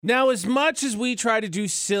Now, as much as we try to do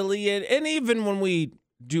silly, and even when we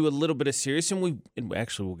do a little bit of serious, and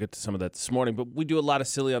actually we'll get to some of that this morning, but we do a lot of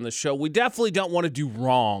silly on the show, we definitely don't want to do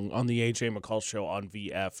wrong on the AJ McCall show on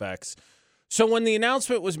VFX. So when the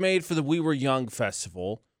announcement was made for the We Were Young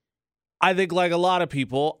Festival, I think like a lot of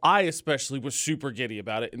people, I especially was super giddy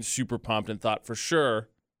about it and super pumped and thought for sure,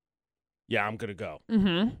 yeah, I'm going to go.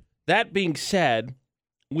 Mm-hmm. That being said,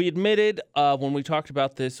 we admitted when we talked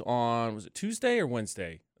about this on, was it Tuesday or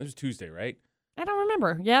Wednesday? It was Tuesday, right? I don't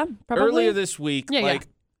remember. Yeah, probably. Earlier this week, Yeah.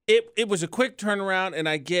 It was a quick turnaround, and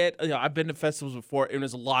I get, I've been to festivals before, and it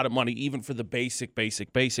was a lot of money, even for the basic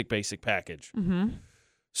package. Mm-hmm.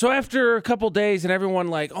 So after a couple days, and everyone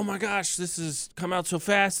like, oh my gosh, this has come out so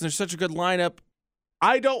fast, and there's such a good lineup,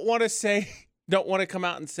 I don't want to come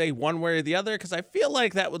out and say one way or the other, because I feel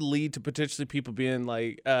like that would lead to potentially people being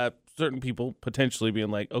like, certain people potentially being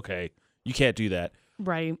like, okay, you can't do that.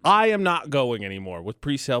 Right. I am not going anymore with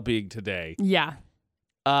pre-sale being today. Yeah.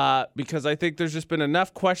 Because I think there's just been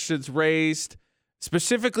enough questions raised.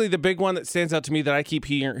 Specifically, the big one that stands out to me that I keep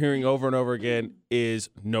hearing over and over again is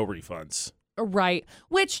no refunds. Right.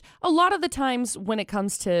 Which a lot of the times when it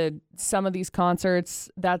comes to some of these concerts,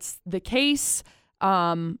 that's the case.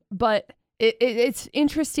 But it's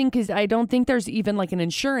interesting because I don't think there's even like an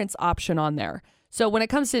insurance option on there. So when it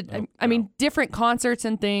comes to, I mean, different concerts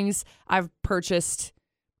and things, I've purchased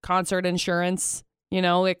concert insurance.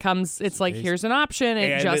 It's like, here's an option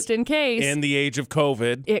in case. In the age of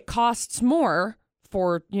COVID. It costs more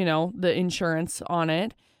for, the insurance on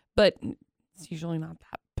it, but it's usually not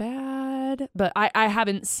that bad. But I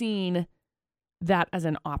haven't seen that as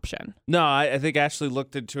an option. No, I think Ashley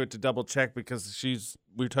looked into it to double check because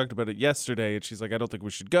we talked about it yesterday, and she's like, I don't think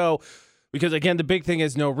we should go. Because, again, the big thing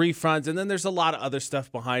is no refunds. And then there's a lot of other stuff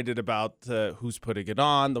behind it about who's putting it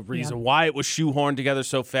on, the reason why it was shoehorned together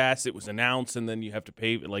so fast. It was announced, and then you have to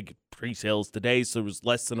pay, like, pre-sales today, so it was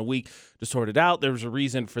less than a week to sort it out. There was a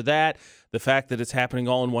reason for that. The fact that it's happening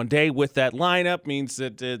all in one day with that lineup means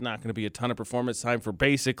that there's not going to be a ton of performance time for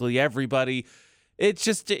basically everybody. It's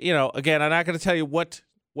just, again, I'm not going to tell you what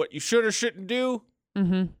you should or shouldn't do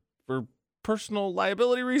for personal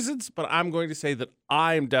liability reasons, but I'm going to say that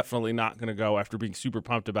I'm definitely not going to go after being super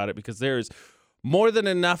pumped about it because there is more than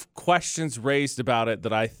enough questions raised about it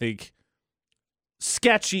that I think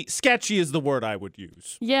sketchy is the word I would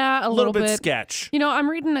use. Yeah, a little bit sketch. I'm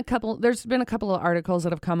reading there's been a couple of articles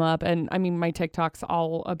that have come up, and I mean, my TikTok's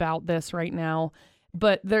all about this right now,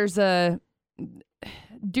 but there's due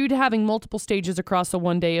to having multiple stages across a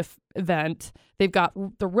one-day event, they've got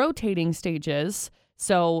the rotating stages.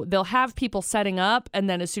 So they'll have people setting up, and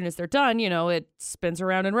then as soon as they're done, it spins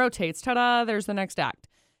around and rotates. Ta-da, there's the next act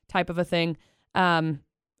type of a thing.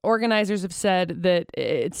 Organizers have said that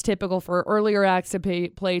it's typical for earlier acts to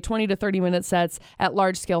play 20 to 30-minute sets. At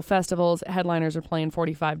large-scale festivals, headliners are playing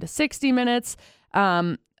 45 to 60 minutes.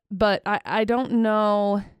 But I don't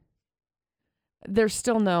know. There's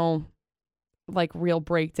still no real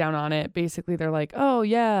breakdown on it. Basically, they're like, oh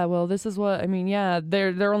yeah, well, this is what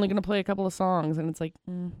they're only going to play a couple of songs, and it's like,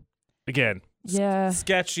 again, yeah,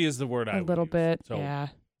 sketchy is the word I would use. A little bit. So yeah,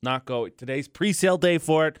 not going. Today's pre-sale day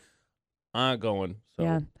for it. I'm going. So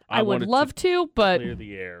yeah, I would love to, but clear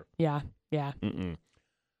the air. Yeah.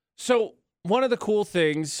 So one of the cool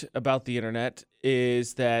things about the internet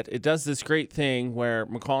is that it does this great thing where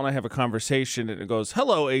McCall and I have a conversation, and it goes,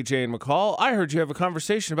 hello, AJ and McCall. I heard you have a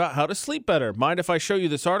conversation about how to sleep better. Mind if I show you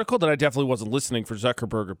this article that I definitely wasn't listening for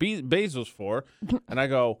Zuckerberg or Bezos for? And I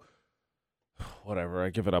go, whatever, I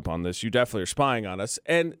give it up on this. You definitely are spying on us.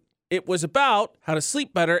 And it was about how to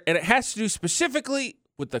sleep better, and it has to do specifically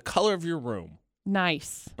with the color of your room.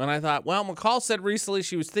 Nice. And I thought, well, McCall said recently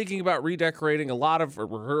she was thinking about redecorating a lot of her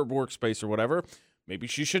workspace or whatever. Maybe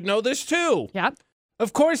she should know this too. Yep.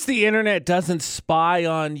 Of course, the internet doesn't spy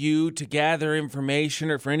on you to gather information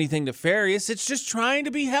or for anything nefarious. It's just trying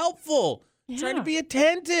to be helpful, trying to be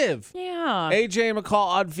attentive. Yeah. AJ McCall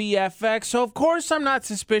on VFX. So, of course, I'm not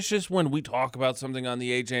suspicious when we talk about something on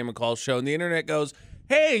the AJ McCall show and the internet goes,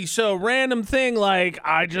 hey, so random thing like,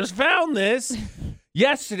 I just found this.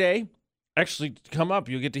 Yesterday, actually, come up,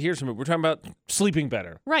 you'll get to hear some of it. We're talking about sleeping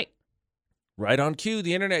better. Right. Right on cue,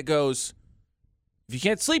 the internet goes, if you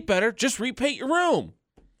can't sleep better, just repaint your room.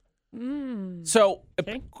 So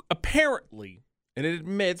apparently, and it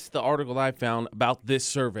admits the article I found about this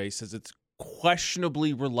survey says it's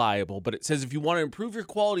questionably reliable, but it says if you want to improve your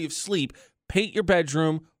quality of sleep, paint your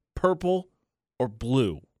bedroom purple or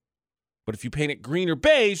blue. But if you paint it green or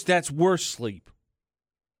beige, that's worse sleep.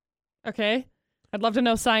 Okay. I'd love to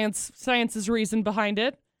know science's reason behind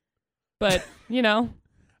it. But,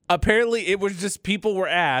 Apparently, it was just people were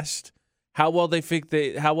asked, how well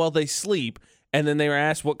they sleep, and then they were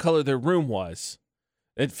asked what color their room was.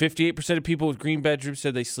 And 58% of people with green bedrooms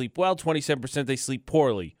said they sleep well, 27% they sleep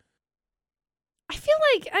poorly. I feel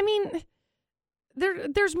like, I mean,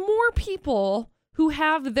 there's more people who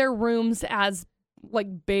have their rooms as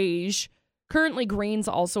like beige. Currently, green's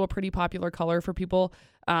also a pretty popular color for people.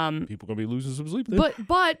 People gonna be losing some sleep then.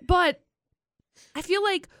 But I feel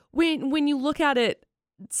like when you look at it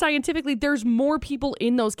scientifically, there's more people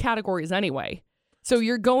in those categories anyway. So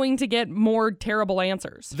you're going to get more terrible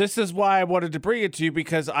answers. This is why I wanted to bring it to you,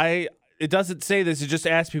 because it doesn't say this, it just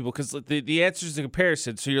asks people, because the answer is a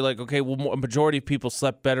comparison. So you're like, okay, well, a majority of people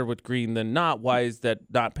slept better with green than not. Why is that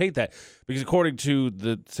not paid that? Because according to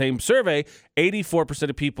the same survey,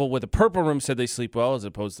 84% of people with a purple room said they sleep well, as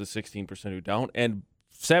opposed to 16% who don't. And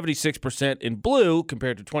 76% in blue,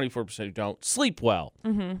 compared to 24% who don't, sleep well.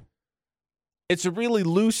 Mm-hmm. It's a really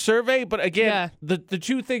loose survey, but again, the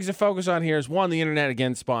two things to focus on here is, one, the internet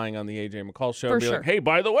again spying on the AJ McCall show. For and be sure. like, hey,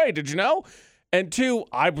 by the way, did you know? And two,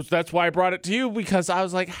 that's why I brought it to you, because I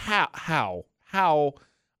was like, how? I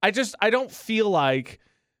don't feel like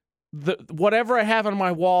whatever I have on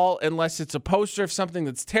my wall, unless it's a poster of something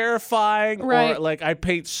that's terrifying, right, or like I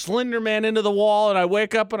paint Slender Man into the wall and I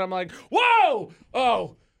wake up and I'm like, whoa,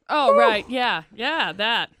 oh, right, yeah,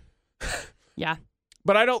 that, yeah.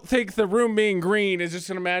 But I don't think the room being green is just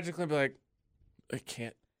going to magically be like, I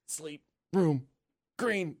can't sleep. Room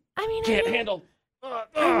green. I mean, can't handle.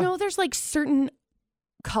 I know there's like certain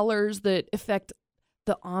colors that affect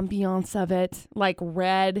the ambiance of it. Like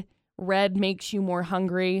red makes you more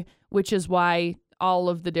hungry, which is why all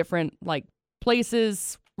of the different like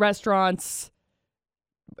places, restaurants,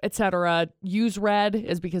 etc. use red,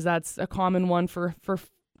 is because that's a common one for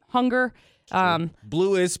hunger.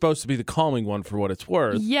 Blue is supposed to be the calming one, for what it's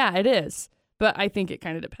worth. Yeah, it is. But I think it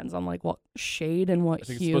kind of depends on like what shade and what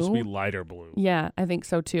hue. I think it's supposed to be lighter blue. Yeah, I think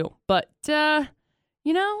so too. But,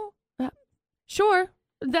 sure.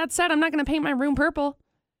 That said, I'm not going to paint my room purple.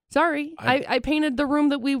 Sorry. I painted the room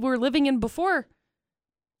that we were living in before.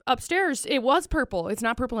 Upstairs, it was purple. It's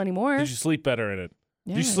not purple anymore. Did you sleep better in it?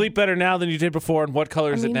 Yeah. Do you sleep better now than you did before? And what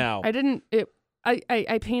color is it now? I didn't.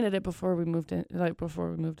 I painted it before we moved in, before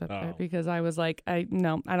we moved up there, because I was like, I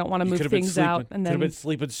don't want to move things out. And then could have been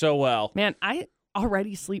sleeping so well. Man, I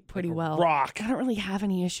already sleep pretty like well. Rock. I don't really have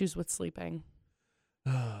any issues with sleeping.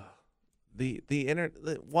 The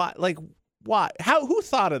internet. Why? Like why? How? Who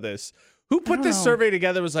thought of this? Who put this know. survey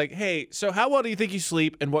together? Was like, hey, so how well do you think you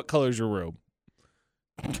sleep, and what color's your room?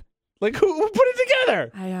 Like who put it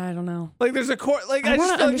together? I don't know. Like there's a like I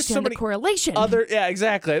want to understand so many the correlation. Yeah,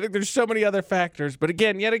 exactly. I think there's so many other factors. But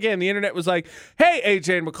yet again, the internet was like, hey,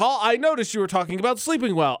 AJ McCall, I noticed you were talking about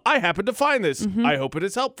sleeping well. I happened to find this. Mm-hmm. I hope it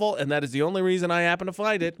is helpful, and that is the only reason I happen to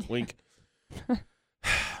find it. Wink.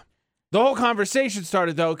 The whole conversation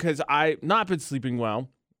started, though, because I've not been sleeping well.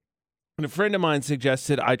 And a friend of mine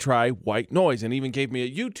suggested I try white noise and even gave me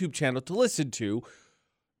a YouTube channel to listen to.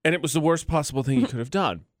 And it was the worst possible thing he could have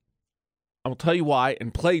done. I will tell you why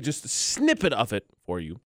and play just a snippet of it for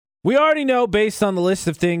you. We already know, based on the list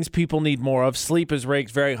of things people need more of, sleep is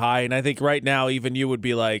ranked very high. And I think right now, even you would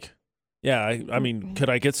be like, yeah, I mean, could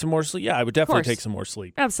I get some more sleep? Yeah, I would definitely take some more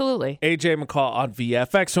sleep. Absolutely. AJ McCall on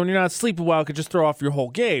VFX. So when you're not sleeping well, it could just throw off your whole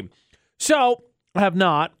game. So I have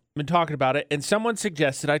not been talking about it. And someone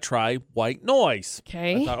suggested I try white noise.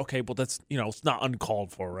 Okay. I thought, okay, well, that's, it's not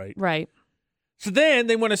uncalled for, right? Right. So then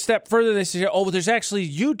they went a step further. They said, there's actually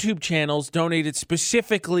YouTube channels donated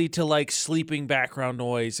specifically to like sleeping background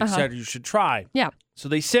noise, etc. You should try. Yeah. So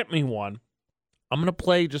they sent me one. I'm going to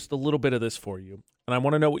play just a little bit of this for you. And I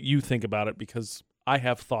want to know what you think about it because I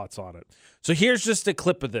have thoughts on it. So here's just a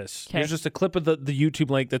clip of this. Okay. Here's just a clip of the YouTube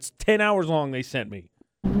link that's 10 hours long they sent me.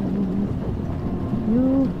 You'll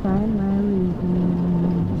find my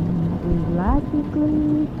reason is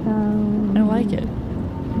logically sound. I like it.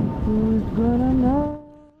 Who's gonna know?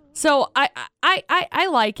 So I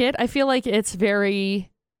like it. I feel like it's very,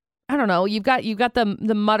 I don't know. You've got the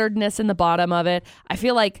mutteredness in the bottom of it. I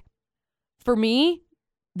feel like for me,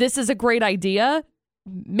 this is a great idea.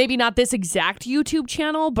 Maybe not this exact YouTube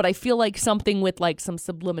channel, but I feel like something with like some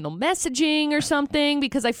subliminal messaging or something,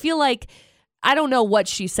 because I feel like I don't know what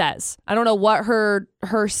she says. I don't know what her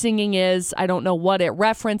singing is. I don't know what it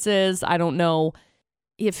references. I don't know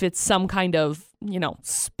if it's some kind of,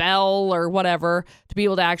 spell or whatever to be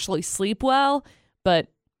able to actually sleep well. But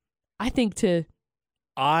I think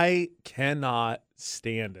I cannot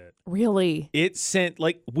stand it. Really? It sent,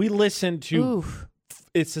 we listened to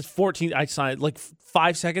it says 14. I signed like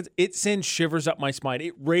 5 seconds. It sends shivers up my spine.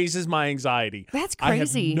 It raises my anxiety. That's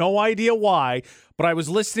crazy. I have no idea why, but I was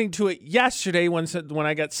listening to it yesterday when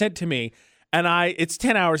I got sent to me, and it's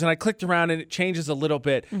 10 hours, and I clicked around and it changes a little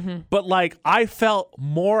bit. But like I felt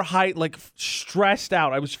more stressed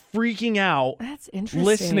out. I was freaking out. That's interesting.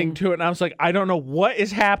 Listening to it, and I was like, I don't know what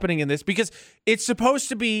is happening in this, because it's supposed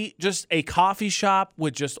to be just a coffee shop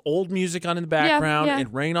with just old music on in the background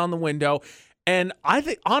and rain on the window. And I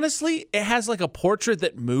think, honestly, it has like a portrait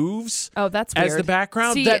that moves. Oh, that's weird. As the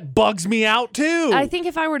background. See, that bugs me out, too. I think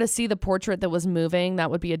if I were to see the portrait that was moving,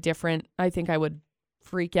 that would be I think I would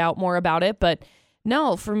freak out more about it. But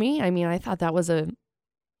no, for me, I mean, I thought that was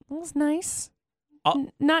nice.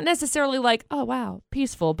 Not necessarily like, oh, wow,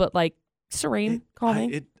 peaceful, but like serene,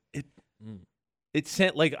 calming. It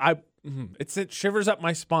sent it sent shivers up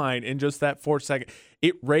my spine in just that 4 second.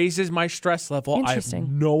 It raises my stress level. I have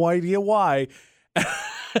no idea why. I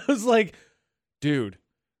was like, dude,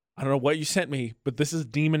 I don't know what you sent me, but this is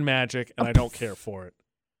demon magic, and I don't care for it.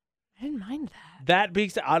 I didn't mind that. That being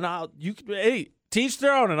said, hey, teach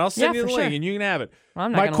their own, and I'll send you the link, and you can have it. Well,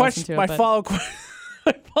 I'm not going to listen to it. My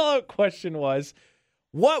follow-up question was,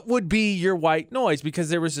 what would be your white noise? Because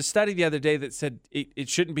there was a study the other day that said it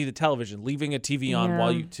shouldn't be the television. Leaving a TV on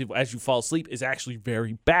as you fall asleep is actually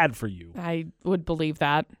very bad for you. I would believe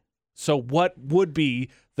that. So what would be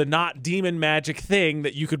the not demon magic thing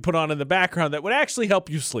that you could put on in the background that would actually help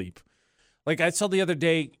you sleep? Like I saw the other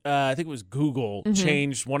day, I think it was Google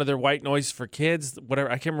changed one of their white noise for kids, whatever.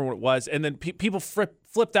 I can't remember what it was. And then people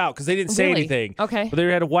flipped out because they didn't say anything. Okay. But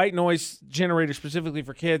they had a white noise generator specifically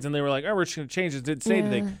for kids, and they were like, oh, we're just going to change it. Didn't say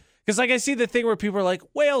anything. Because like I see the thing where people are like,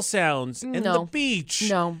 whale sounds and the beach.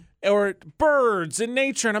 No. Or birds and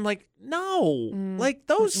nature. And I'm like, no. Like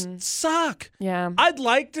those suck. Yeah. I'd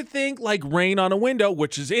like to think like rain on a window,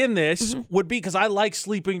 which is in this, would be because I like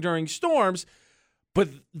sleeping during storms. But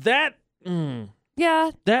that...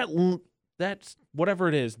 Yeah. That's whatever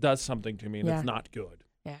it is does something to me, and it's not good.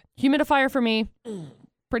 Yeah. Humidifier for me,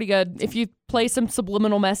 pretty good. If you play some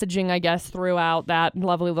subliminal messaging, I guess, throughout that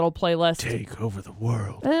lovely little playlist. Take over the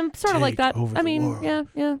world. Sort of like that. I mean,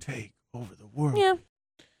 yeah. Take over the world. Yeah.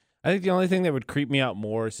 I think the only thing that would creep me out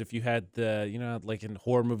more is if you had like in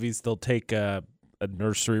horror movies, they'll take a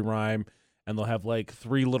nursery rhyme and they'll have like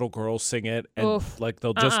 3 little girls sing it, and like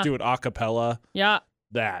they'll just do it a cappella. Yeah.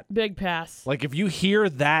 That big pass. Like if you hear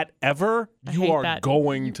that ever, you are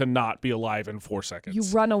going to not be alive in 4 seconds. You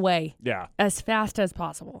run away. Yeah. As fast as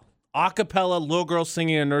possible. Acapella, little girl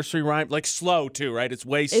singing a nursery rhyme, like slow too, right? It's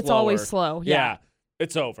way slower. It's always slow. Yeah.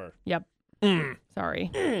 It's over. Yep.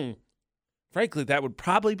 Sorry. Frankly, that would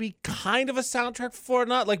probably be kind of a soundtrack for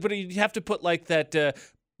not like, but you have to put like that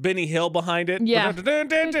Benny Hill behind it. Yeah.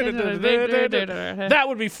 That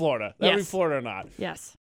would be Florida. That would be Florida or not.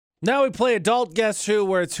 Yes. Now we play Adult Guess Who,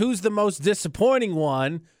 where it's who's the most disappointing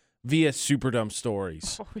one via Super Dumb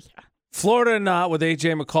Stories. Oh, yeah. Florida or not with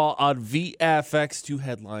AJ McCall on VFX. 2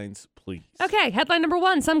 headlines, please. Okay, headline number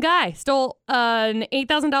 1. Some guy stole an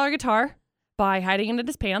 $8,000 guitar by hiding it in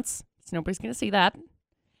his pants. So nobody's going to see that.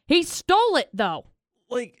 He stole it, though.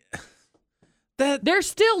 Like, that... They're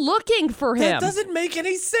still looking for him. That doesn't make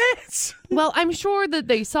any sense. Well, I'm sure that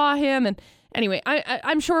they saw him and... Anyway,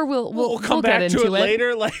 I'm sure we'll come back to it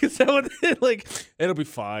later. Like, so, like, it'll be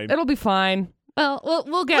fine. It'll be fine. Well,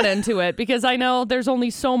 we'll get into it because I know there's only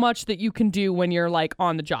so much that you can do when you're like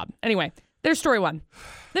on the job. Anyway, there's story 1.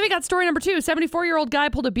 Then we got story number 2. 74-year-old guy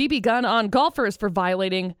pulled a BB gun on golfers for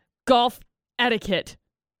violating golf etiquette,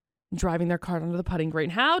 driving their cart onto the putting green.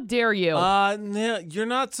 How dare you? No, you're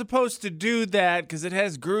not supposed to do that because it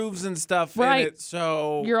has grooves and stuff in it.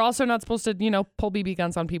 So you're also not supposed to, pull BB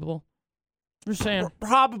guns on people. Just saying.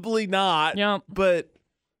 Probably not. Yeah. But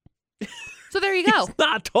so there you go. It's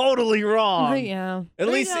not totally wrong. Yeah. At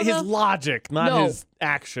least his logic, not his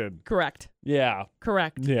action. Correct. Yeah.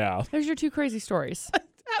 Correct. Yeah. There's your 2 crazy stories.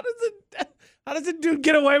 How does a dude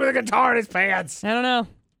get away with a guitar in his pants? I don't know.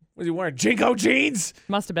 Was he wearing Jinko jeans?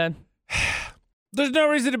 Must have been. There's no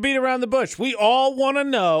reason to beat around the bush. We all want to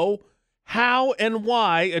know how and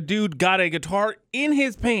why a dude got a guitar in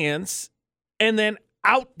his pants and then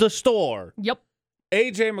out the store. Yep.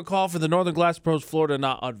 AJ McCall for the Northern Glass Pros, Florida,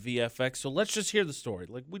 not on VFX. So let's just hear the story.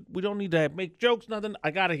 Like, we don't need to make jokes, nothing. I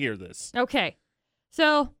got to hear this. Okay.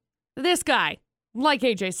 So this guy, like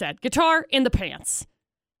AJ said, guitar in the pants.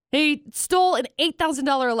 He stole an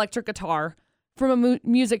 $8,000 electric guitar from a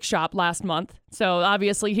music shop last month. So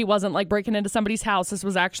obviously he wasn't like breaking into somebody's house. This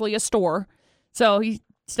was actually a store. So he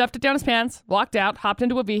stuffed it down his pants, walked out, hopped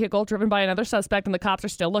into a vehicle driven by another suspect, and the cops are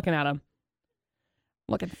still looking at him.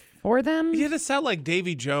 looking for them. He had to sound like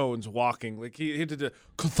Davy Jones walking. Like he did the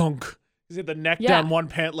ka-thunk. He had the neck down one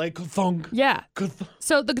pant leg. Ka-thunk. Yeah. Ka-thunk.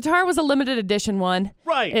 So the guitar was a limited edition one.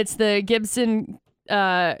 Right. It's the Gibson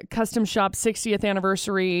Custom Shop 60th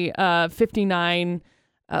Anniversary 59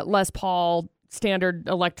 Les Paul standard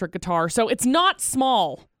electric guitar. So it's not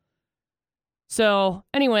small. So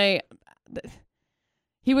anyway,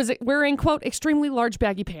 he was wearing, quote, extremely large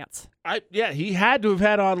baggy pants. He had to have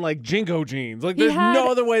had on like Jingo jeans. Like there's no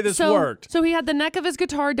other way this worked. So he had the neck of his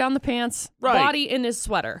guitar down the pants, body in his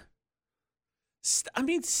sweater.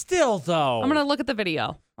 Still though. I'm going to look at the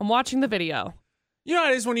video. I'm watching the video. You know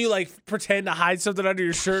how it is when you like pretend to hide something under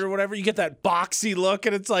your shirt or whatever? You get that boxy look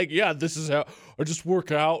and it's like, yeah, this is how I just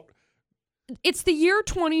work out. It's the year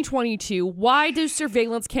 2022. Why do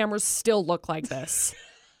surveillance cameras still look like this?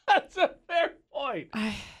 That's a fair point.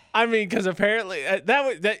 I mean, because apparently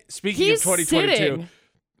speaking of 2022, sitting.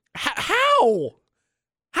 How?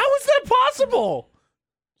 How is that possible?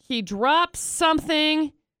 He drops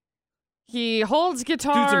something. He holds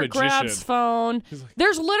guitar, grabs phone.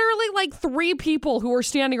 There's literally like 3 people who are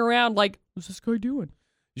standing around like, what's this guy doing?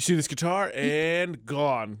 You see this guitar and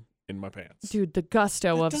gone in my pants. Dude, the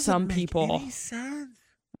gusto of some people. Any sense.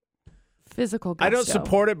 Physical gusto. I don't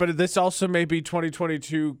support it, but this also may be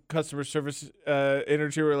 2022 customer service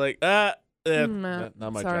energy. We're like, not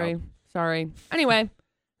my job. Sorry. Anyway,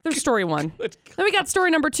 there's story 1. Then we got story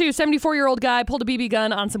number 2. 74-year-old guy pulled a BB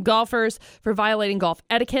gun on some golfers for violating golf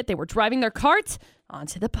etiquette. They were driving their carts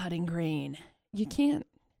onto the putting green. You can't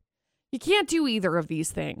do either of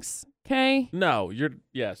these things, okay? No,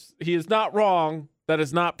 yes. He is not wrong. That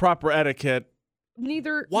is not proper etiquette.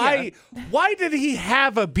 Neither. Why did he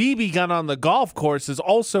have a BB gun on the golf course is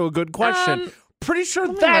also a good question. Pretty sure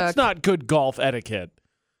that's not good golf etiquette.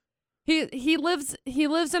 He lives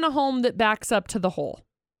in a home that backs up to the hole.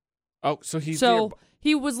 Oh, so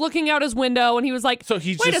he was looking out his window and he was like,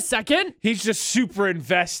 wait a second. He's just super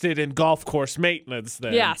invested in golf course maintenance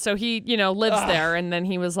then. Yeah, so he, lives there, and then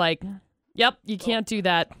he was like, yep, you can't do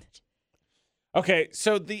that. Okay,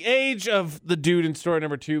 so the age of the dude in story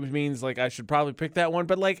number 2 means like I should probably pick that one,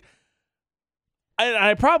 but like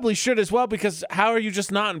I probably should as well, because how are you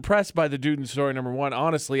just not impressed by the dude in story number 1,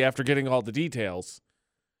 honestly, after getting all the details?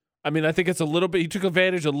 I mean, I think it's a little bit, he took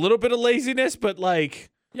advantage, a little bit of laziness, but like,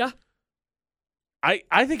 yeah.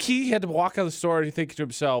 I think he had to walk out of the store and think to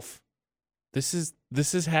himself, this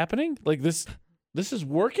is happening? Like this is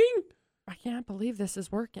working? I can't believe this is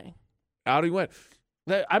working. Out he went.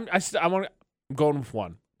 I'm going with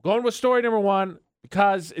 1. Going with story number 1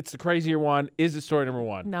 because it's the crazier one. Is it story number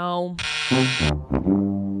 1? No.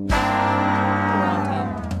 Toronto.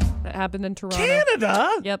 That happened in Toronto.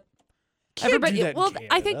 Canada? Yep. Everybody. Do that in Canada.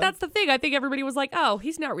 I think that's the thing. I think everybody was like, "Oh,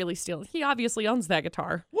 he's not really stealing. He obviously owns that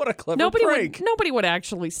guitar." What a clever prank. Nobody would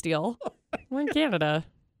actually steal. We're in Canada.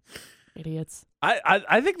 Idiots.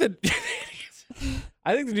 I think that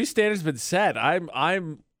I think the new standard's been set.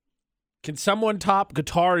 Can someone top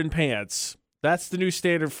guitar in pants? That's the new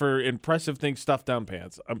standard for impressive things stuffed down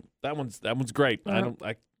pants. That one's great.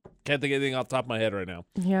 I can't think of anything off the top of my head right now.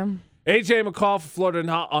 Yeah. AJ McCall for Florida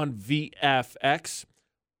Not on VFX.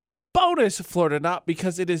 Bonus Florida Not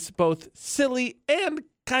because it is both silly and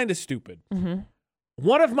kind of stupid. Mm-hmm.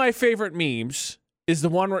 One of my favorite memes is the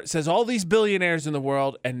one where it says all these billionaires in the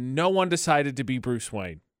world and no one decided to be Bruce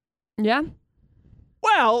Wayne. Yeah.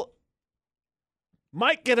 Well,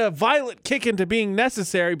 might get a violent kick into being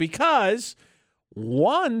necessary because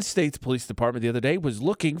one state's police department the other day was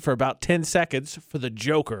looking for about 10 seconds for the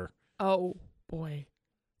Joker. Oh, boy.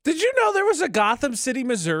 Did you know there was a Gotham City,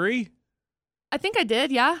 Missouri? I think I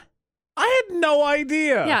did, yeah. I had no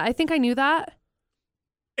idea. Yeah, I think I knew that.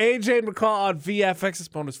 AJ McCall on VFX's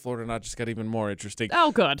bonus Florida Not just got even more interesting.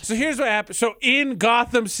 Oh, good. So here's what happened. So in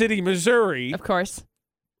Gotham City, Missouri, of course,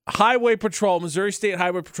 Missouri State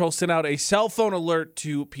Highway Patrol sent out a cell phone alert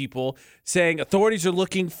to people saying authorities are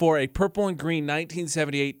looking for a purple and green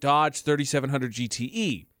 1978 Dodge 3700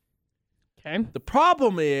 GTE. Okay. The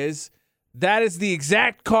problem is that is the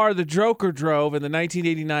exact car the Joker drove in the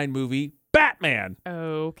 1989 movie Batman.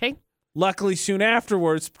 Okay. Luckily, soon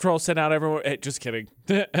afterwards, Patrol sent out everyone. Hey, just kidding.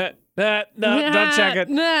 No, don't check it.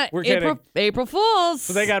 We're kidding. April Fools.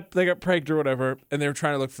 So they got pranked or whatever, and they were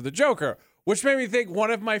trying to look for the Joker, which made me think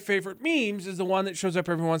one of my favorite memes is the one that shows up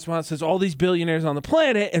every once in a while. It says all these billionaires on the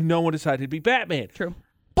planet, and no one decided to be Batman. True.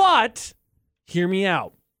 But hear me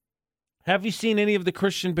out. Have you seen any of the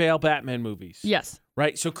Christian Bale Batman movies? Yes.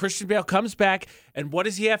 Right. So Christian Bale comes back, and what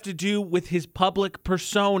does he have to do with his public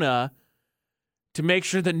persona to make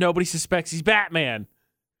sure that nobody suspects he's Batman?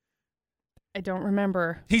 I don't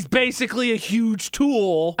remember. He's basically a huge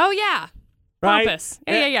tool. Oh, yeah. right? Pompous.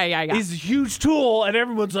 Yeah. He's a huge tool, and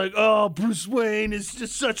everyone's like, oh, Bruce Wayne is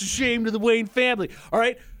just such a shame to the Wayne family. All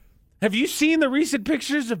right. Have you seen the recent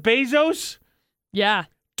pictures of Bezos? Yeah.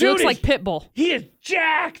 He Dude, looks like Pitbull. He is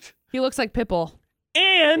jacked. He looks like Pitbull.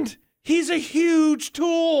 And he's a huge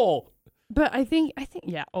tool. But I think,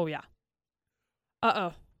 yeah. Oh, yeah.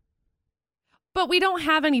 Uh-oh. But we don't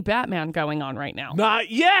have any Batman going on right now. Not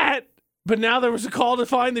yet. But now there was a call to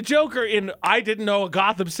find the Joker, and I didn't know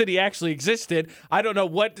Gotham City actually existed. I don't know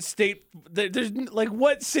what state, there's like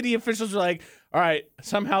what city officials are like, all right,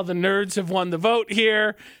 somehow the nerds have won the vote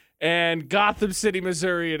here, and Gotham City,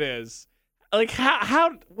 Missouri it is. Like,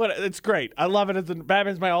 it's great. I love it.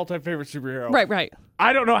 Batman's my all-time favorite superhero. Right.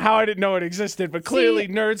 I don't know how I didn't know it existed, but clearly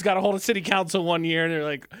nerds got a hold of city council one year, and they're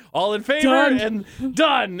like, all in favor, and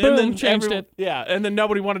done. Boom, and then changed it. Yeah, and then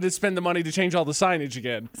nobody wanted to spend the money to change all the signage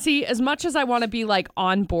again. See, as much as I want to be like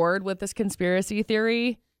on board with this conspiracy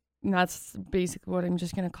theory, and that's basically what I'm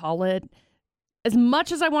just going to call it, as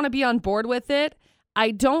much as I want to be on board with it,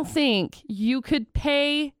 I don't think you could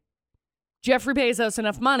pay Jeffrey Bezos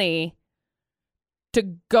enough money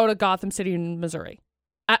to go to Gotham City in Missouri.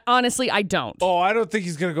 Honestly, I don't. Oh, I don't think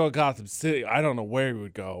he's going to go to Gotham City. I don't know where he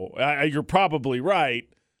would go. You're probably right.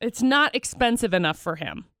 It's not expensive enough for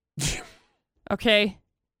him. Okay?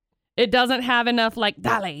 It doesn't have enough, like,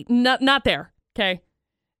 dale. Not there. Okay?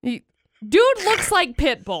 Dude looks like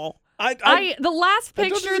Pitbull. The last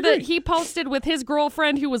picture that he posted with his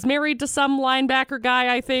girlfriend who was married to some linebacker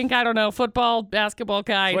guy, I think. I don't know, football, basketball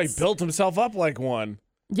guy. So he built himself up like one.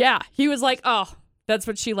 Yeah. He was like, oh, that's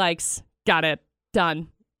what she likes. Got it. Done.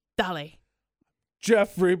 Dale.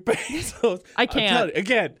 Jeffrey Bezos. I can't. You,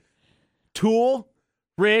 again, tool,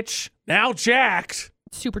 rich, now jacked.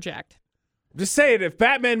 Super jacked. I'm just saying, if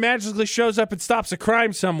Batman magically shows up and stops a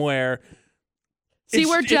crime somewhere, see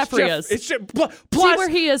where Jeffrey is. See where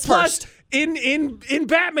he is first. In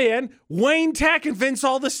Batman, Wayne Tack invents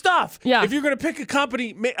all the stuff. Yeah. If you're going to pick a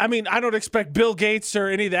company, I mean, I don't expect Bill Gates or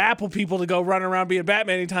any of the Apple people to go run around being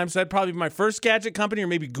Batman anytime, so that'd probably be my first gadget company, or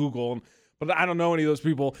maybe Google, but I don't know any of those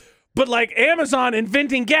people. But like Amazon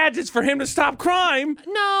inventing gadgets for him to stop crime.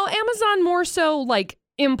 No, Amazon more so like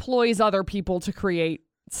employs other people to create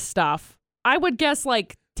stuff. I would guess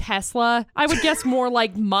like Tesla. I would guess more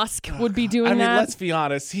like Musk would be doing that. I mean, let's be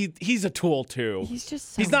honest. He's a tool too. He's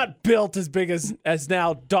just he's not built as big as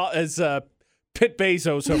Pitt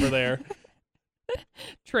Bezos over there.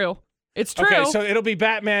 True. It's true. Okay, so it'll be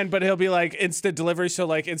Batman, but he'll be like instant delivery. So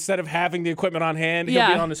like instead of having the equipment on hand, he'll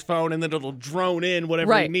be on his phone, and then it'll drone in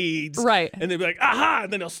whatever he needs. Right. And they'll be like, aha,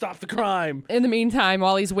 and then he'll stop the crime. In the meantime,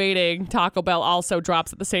 while he's waiting, Taco Bell also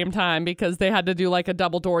drops at the same time because they had to do like a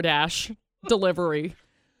double DoorDash delivery.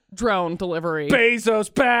 Drone delivery.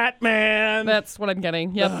 Bezos Batman. That's what I'm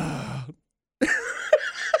getting. Yep.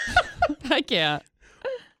 I can't.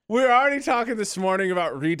 We're already talking this morning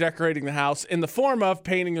about redecorating the house in the form of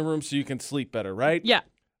painting the room so you can sleep better, right? Yeah.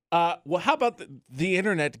 Well, how about the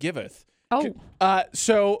internet giveth? Oh.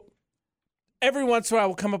 So every once in a while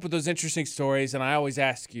we'll come up with those interesting stories, and I always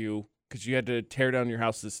ask you, because you had to tear down your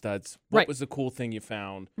house to studs, what was the cool thing you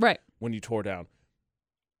found when you tore down?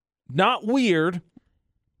 Not weird.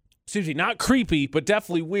 Excuse me, not creepy, but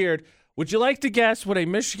definitely weird. Would you like to guess what a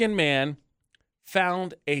Michigan man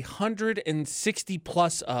found 160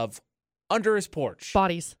 plus of under his porch?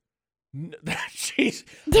 Bodies. Jeez.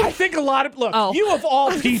 I think a lot of, you of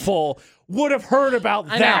all people would have heard about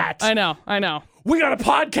that. I know. We got a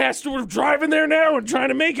podcast, we're driving there now and trying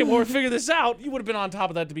to make it while we figure this out. You would have been on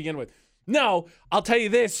top of that to begin with. No, I'll tell you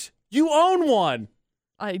this. You own one.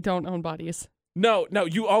 I don't own bodies. No,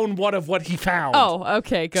 you own one of what he found. Oh,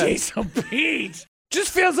 okay, good. Jason Pete.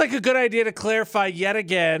 Just feels like a good idea to clarify yet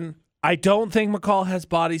again. I don't think McCall has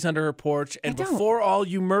bodies under her porch. And before all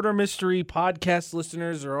you murder mystery podcast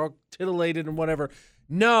listeners are all titillated and whatever,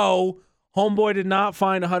 no, homeboy did not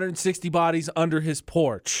find 160 bodies under his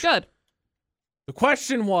porch. Good. The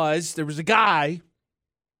question was, there was a guy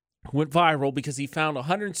who went viral because he found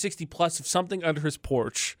 160 plus of something under his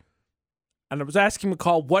porch. And I was asking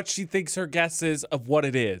McCall what she thinks her guess is of what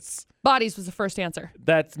it is. Bodies was the first answer.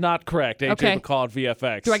 That's not correct. AJ McCall at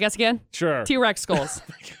VFX. Do I guess again? Sure. T-Rex skulls.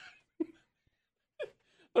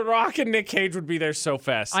 The Rock and Nick Cage would be there so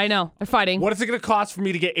fast. I know. They're fighting. What is it going to cost for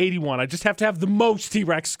me to get 81? I just have to have the most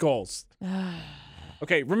T-Rex skulls.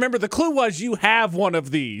 Okay, remember the clue was you have one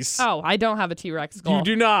of these. Oh, I don't have a T-Rex skull. You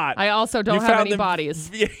do not. I also don't have any bodies.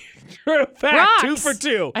 True fact. Rocks. 2 for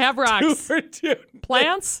 2. I have rocks. 2 for 2.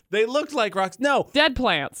 Plants? They looked like rocks. No. Dead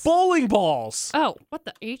plants. Bowling balls. Oh, what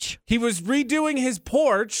the H? He was redoing his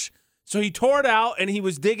porch, so he tore it out and he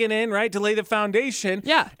was digging in, right, to lay the foundation.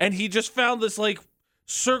 Yeah. And he just found this like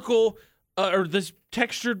circle or this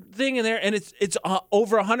textured thing in there, and it's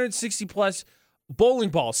over 160 plus bowling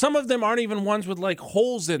balls. Some of them aren't even ones with like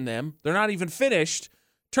holes in them. They're not even finished.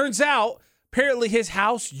 Turns out, apparently his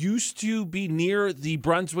house used to be near the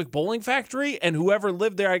Brunswick Bowling Factory, and whoever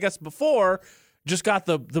lived there, I guess, before just got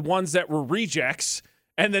the ones that were rejects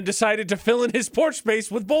and then decided to fill in his porch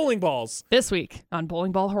space with bowling balls. This week on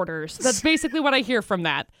Bowling Ball Hoarders. That's basically what I hear from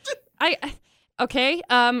that.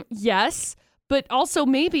 Yes. But also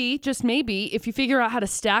maybe, just maybe, if you figure out how to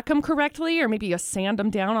stack them correctly, or maybe you sand them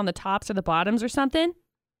down on the tops or the bottoms or something,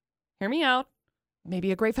 hear me out,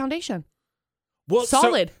 maybe a great foundation. Well,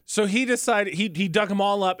 solid. So he decided, he dug them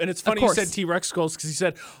all up, and it's funny you said T-Rex skulls, because he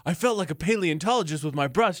said, I felt like a paleontologist with my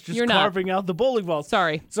brush just carving out the bowling balls.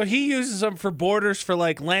 Sorry. So he uses them for borders for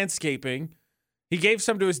like landscaping. He gave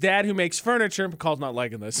some to his dad who makes furniture. McCall's not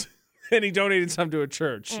liking this. And he donated some to a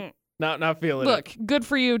church. Not feeling it. Look, good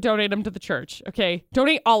for you. Donate them to the church, okay?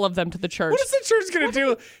 Donate all of them to the church. What is the church going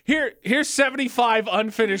to do? Here's 75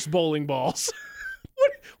 unfinished bowling balls.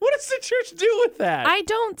 What does the church do with that? I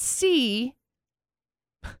don't see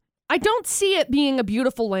it being a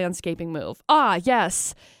beautiful landscaping move. Ah,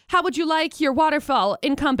 yes. How would you like your waterfall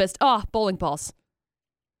encompassed? Ah, bowling balls.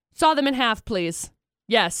 Saw them in half, please.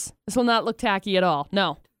 Yes, this will not look tacky at all.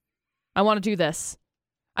 No. I want to do this.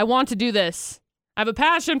 I want to do this. I have a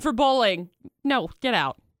passion for bowling. No, get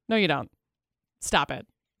out. No, you don't. Stop it.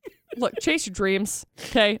 Look, chase your dreams,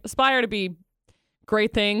 okay? Aspire to be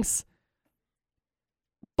great things.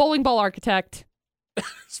 Bowling ball architect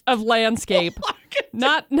of landscape.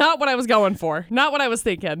 Not what I was going for. Not what I was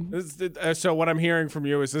thinking. So what I'm hearing from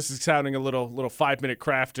you is this is sounding a little 5-minute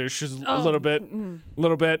craftish, a little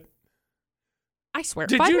bit. I swear,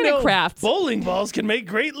 Did 5-minute crafts. Bowling balls can make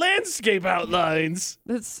great landscape outlines.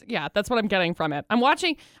 That's what I'm getting from it. I've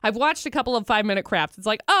watched a couple of 5-minute crafts. It's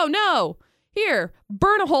like, oh no, here,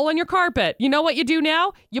 burn a hole in your carpet. You know what you do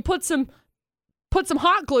now? You put some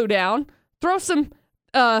hot glue down, throw some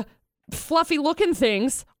fluffy looking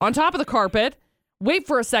things on top of the carpet, wait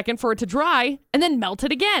for a second for it to dry, and then melt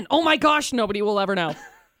it again. Oh my gosh, nobody will ever know.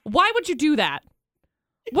 Why would you do that?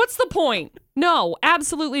 What's the point? No,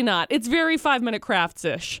 absolutely not. It's very 5-minute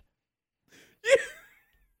crafts-ish.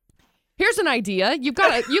 Here's an idea. You've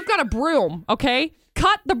got a broom, okay?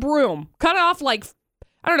 Cut the broom. Cut off like,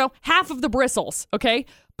 I don't know, half of the bristles, okay?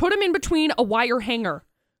 Put them in between a wire hanger.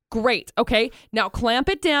 Great, okay? Now clamp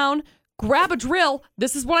it down, grab a drill.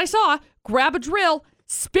 This is what I saw. Grab a drill,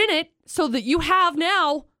 spin it so that you have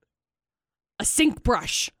now a sink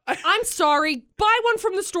brush. I'm sorry. Buy one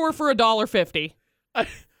from the store for $1.50.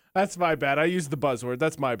 That's my bad. I used the buzzword.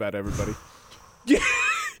 That's my bad, everybody.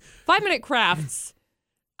 5-minute crafts,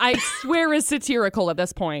 I swear, is satirical at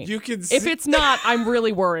this point. You can see. If it's not, I'm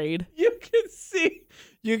really worried. You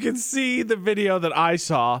can see the video that I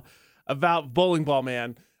saw about Bowling Ball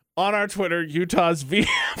Man on our Twitter, Utah's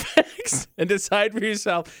VFX, and decide for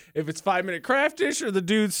yourself if it's 5-minute craftish or the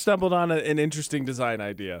dude stumbled on an interesting design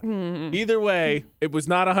idea. Mm-hmm. Either way, it was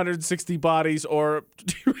not 160 bodies or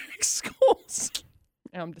T-Rex skulls.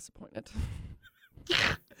 I'm disappointed.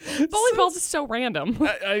 Bowling balls is so random.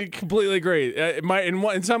 I completely agree.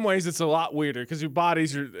 In some ways, it's a lot weirder because your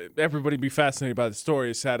bodies everybody be fascinated by the story,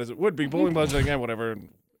 as sad as it would be. Bowling balls, like, whatever.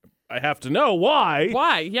 I have to know why.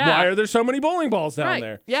 Why? Yeah. Why are there so many bowling balls down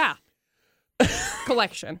there? Yeah.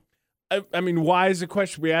 Collection. I mean, why is a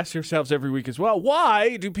question we ask ourselves every week as well.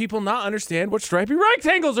 Why do people not understand what stripy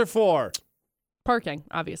rectangles are for? Parking,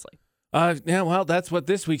 obviously. Yeah, well, that's what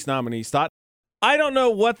this week's nominees thought. I don't know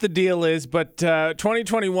what the deal is, but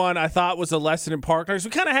 2021 I thought was a lesson in park narcs. We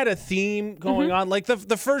kind of had a theme going on. Like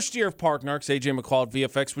the first year of park narcs, AJ McCall at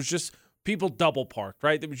VFX was just people double parked,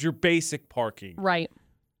 right? It was your basic parking. Right.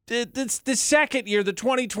 The second year, the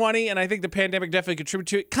 2020, and I think the pandemic definitely contributed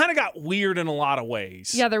to it, kind of got weird in a lot of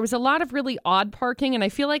ways. Yeah, there was a lot of really odd parking, and I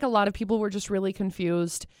feel like a lot of people were just really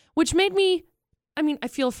confused, which made me, I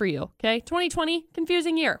feel for you, okay? 2020,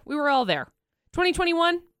 confusing year. We were all there.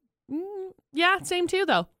 2021, yeah, same too,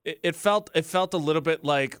 though. It felt a little bit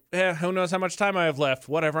like, who knows how much time I have left?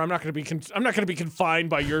 Whatever. I'm not going to be confined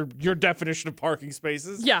by your definition of parking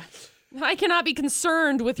spaces. Yeah. I cannot be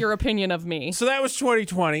concerned with your opinion of me. So that was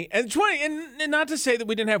 2020. And not to say that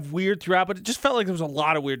we didn't have weird throughout, but it just felt like there was a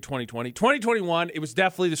lot of weird 2020. 2021, it was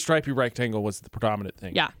definitely the stripy rectangle was the predominant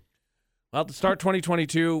thing. Yeah. Well, to start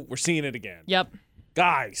 2022, we're seeing it again. Yep.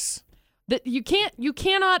 Guys. You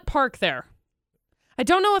cannot park there. I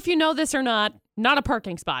don't know if you know this or not. Not a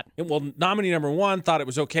parking spot. Well, nominee number 1 thought it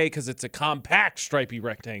was okay because it's a compact stripy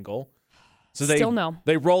rectangle. So Still no.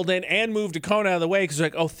 They rolled in and moved a cone out of the way because they're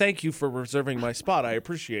like, oh, thank you for reserving my spot. I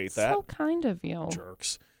appreciate that. So kind of you.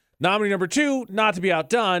 Jerks. Nominee number 2, not to be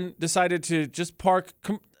outdone, decided to just park.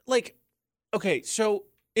 Okay, so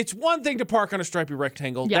it's one thing to park on a stripy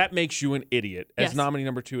rectangle. Yeah. That makes you an idiot, as Yes. nominee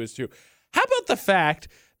number 2 is too. How about the fact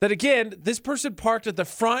that, again, this person parked at the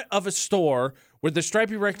front of a store where the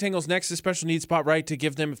stripy rectangle's next to the special needs spot, right, to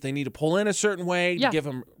give them, if they need to pull in a certain way, Yeah. to give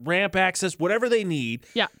them ramp access, whatever they need.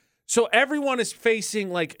 Yeah. So everyone is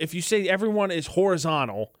facing, like, if you say everyone is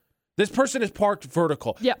horizontal, this person is parked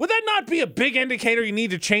vertical. Yeah. Would that not be a big indicator you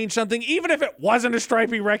need to change something, even if it wasn't a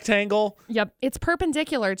stripy rectangle? Yep. It's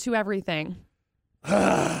perpendicular to everything.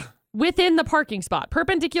 Within the parking spot.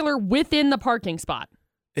 Perpendicular within the parking spot.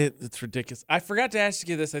 It's ridiculous. I forgot to ask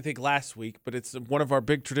you this, I think, last week, but it's one of our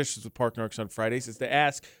big traditions with Park Narcs on Fridays is to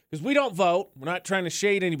ask, because we don't vote. We're not trying to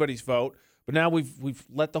shade anybody's vote, but now we've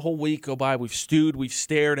let the whole week go by. We've stewed. We've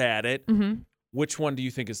stared at it. Mm-hmm. Which one do you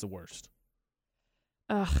think is the worst?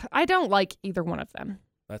 I don't like either one of them.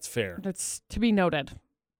 That's fair. That's to be noted.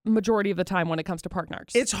 Majority of the time when it comes to Park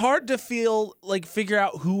Narcs. It's hard to figure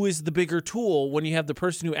out who is the bigger tool when you have the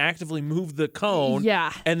person who actively moved the cone.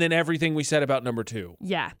 Yeah. And then everything we said about number 2.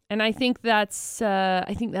 Yeah. And I think that's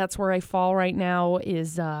where I fall right now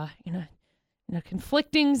is in a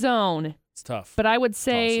conflicting zone. It's tough. But I would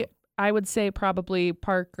say Awesome. probably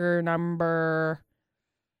Parker number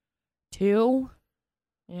 2.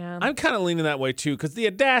 Yeah. I'm kind of leaning that way too, because the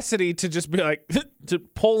audacity to just be like, to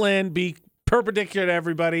pull in, be perpendicular to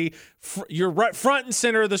everybody, you're right front and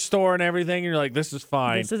center of the store and everything, and you're like, this is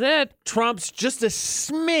fine. This is it. Trump's just a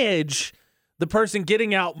smidge the person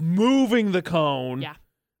getting out, moving the cone, Yeah.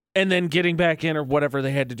 and then getting back in or whatever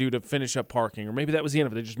they had to do to finish up parking. Or maybe that was the end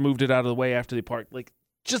of it. They just moved it out of the way after they parked. Like,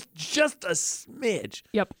 just a smidge.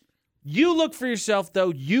 Yep. You look for yourself,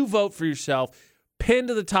 though. You vote for yourself. Pin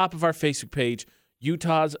to the top of our Facebook page,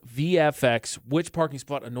 Utah's VFX. Which parking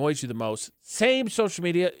spot annoys you the most? Same social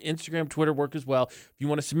media, Instagram, Twitter work as well. If you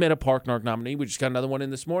want to submit a Park Narc nominee, we just got another one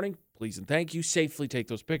in this morning. Please and thank you. Safely take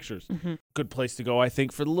those pictures. Mm-hmm. Good place to go, I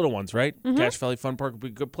think, for the little ones, right? Mm-hmm. Cache Valley Fun Park would be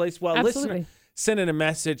a good place. Well, Absolutely. listener, send in a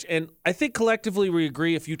message. And I think collectively we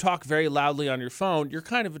agree if you talk very loudly on your phone, you're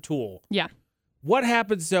kind of a tool. Yeah. What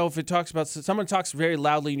happens, though, if someone talks very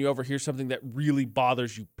loudly and you overhear something that really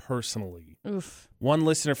bothers you personally? Oof. One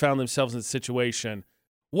listener found themselves in a situation.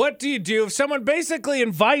 What do you do if someone basically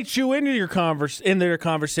invites you into their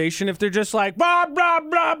conversation if they're just like blah blah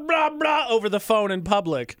blah blah blah over the phone in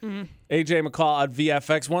public? Mm-hmm. AJ McCall at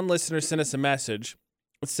VFX. One listener sent us a message.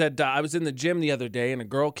 It said, I was in the gym the other day and a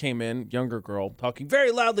girl came in, younger girl, talking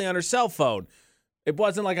very loudly on her cell phone. It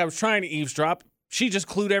wasn't like I was trying to eavesdrop. She just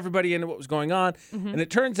clued everybody into what was going on. Mm-hmm. And it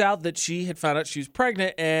turns out that she had found out she was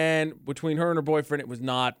pregnant, and between her and her boyfriend, it was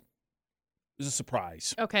a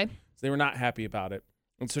surprise. Okay. So they were not happy about it.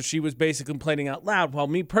 And so she was basically complaining out loud. While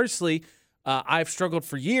me personally, I've struggled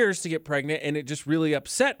for years to get pregnant, and it just really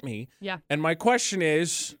upset me. Yeah. And my question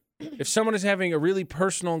is, if someone is having a really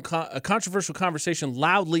personal and a controversial conversation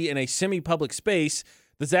loudly in a semi-public space,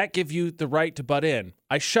 does that give you the right to butt in?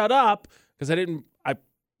 I shut up because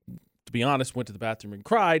to be honest, went to the bathroom and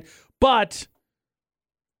cried, but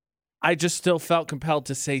I just still felt compelled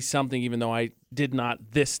to say something even though I did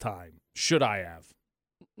not this time. Should I have?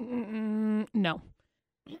 No.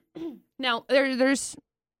 Now, there's...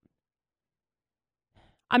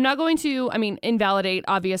 I'm not going to, invalidate,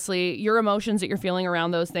 obviously, your emotions that you're feeling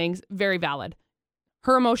around those things. Very valid.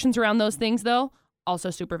 Her emotions around those things, though, also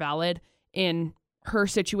super valid in her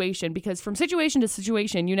situation, because from situation to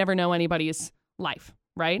situation, you never know anybody's life,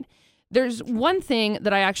 right? There's one thing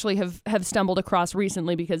that I actually have stumbled across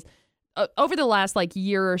recently, because over the last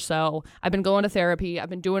year or so, I've been going to therapy. I've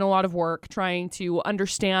been doing a lot of work trying to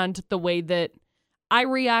understand the way that I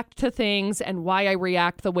react to things and why I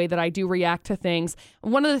react the way that I do react to things.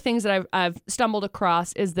 And one of the things that I've stumbled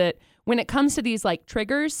across is that when it comes to these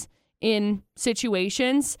triggers in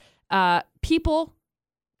situations, people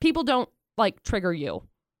don't trigger you.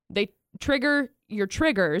 They trigger your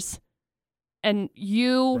triggers, and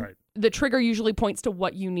Right. The trigger usually points to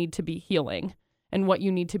what you need to be healing and what you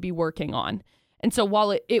need to be working on. And so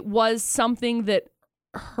while it was something that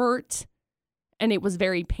hurt and it was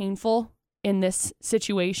very painful in this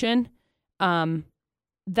situation,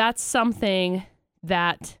 that's something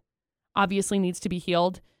that obviously needs to be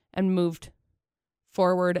healed and moved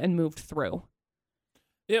forward and moved through.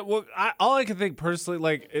 Yeah, well, all I can think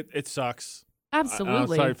personally, it sucks. Absolutely. I'm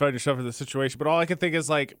sorry you find yourself in this situation, but all I can think is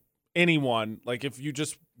anyone, if you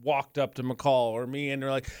just walked up to McCall or me and they're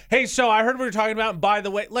like, hey, so I heard what you're talking about, and by the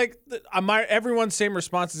way, everyone's same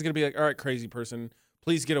response is going to be all right, crazy person,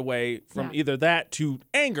 please get away from either that to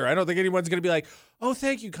anger. I don't think anyone's going to be like, oh,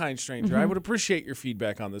 thank you, kind stranger. I would appreciate your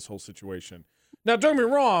feedback on this whole situation. Now, don't get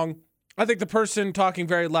me wrong, I think the person talking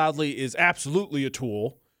very loudly is absolutely a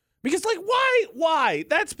tool. Because, like, why?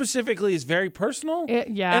 That specifically is very personal.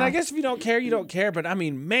 Yeah. And I guess if you don't care, you don't care. But, I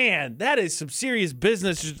mean, man, that is some serious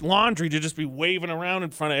business, just laundry to just be waving around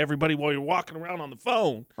in front of everybody while you're walking around on the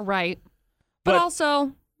phone. Right. But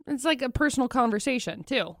also, it's like a personal conversation,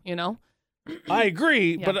 too, you know? I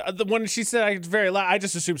agree. Yeah. But when she said it's very loud, I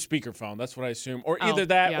just assume speakerphone. That's what I assume. Or either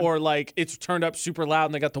that or, like, it's turned up super loud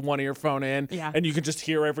and they got the one earphone in. Yeah. And you can just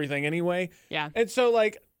hear everything anyway. Yeah. And so,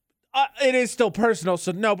 like... it is still personal,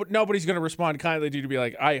 so nobody's going to respond kindly to you to be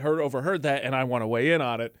like, I overheard that, and I want to weigh in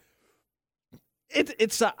on it.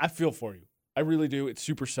 It's I feel for you. I really do. It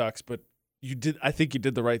super sucks, but I think you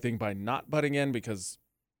did the right thing by not butting in because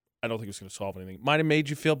I don't think it was going to solve anything. Might have made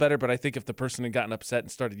you feel better, but I think if the person had gotten upset and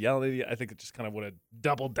started yelling at you, I think it just kind of would have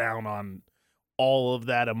doubled down on all of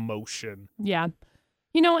that emotion. Yeah.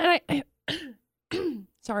 You know, and I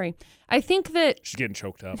sorry. I think that She's getting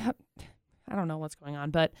choked up. I don't know what's going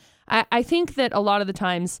on, but I think that a lot of the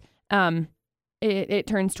times it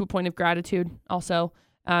turns to a point of gratitude also.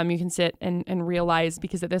 You can sit and realize,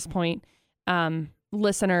 because at this point,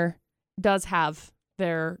 listener does have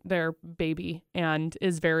their baby and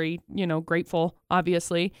is very, grateful,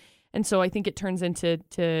 obviously. And so I think it turns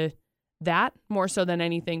into that more so than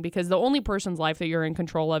anything, because the only person's life that you're in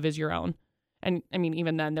control of is your own. And I mean,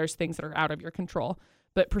 even then, there's things that are out of your control,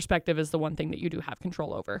 but perspective is the one thing that you do have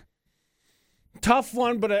control over. Tough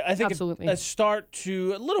one, but I think Absolutely. a start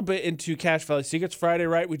to a little bit into Cache Valley Secrets Friday,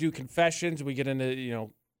 right? We do confessions. We get into,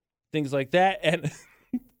 things like that. And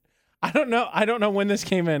I don't know when this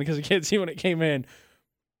came in because I can't see when it came in.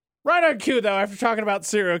 Right on cue, though, after talking about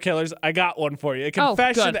serial killers, I got one for you. A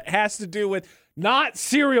confession that has to do with not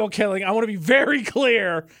serial killing. I want to be very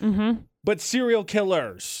clear, but serial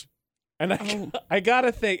killers. And I got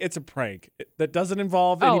to think it's a prank that doesn't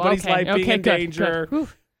involve anybody's life being in danger. Good.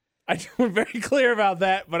 I'm very clear about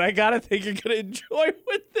that, but I gotta think you're gonna enjoy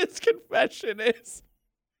what this confession is.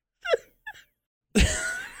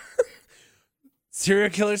 Serial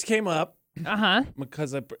killers came up.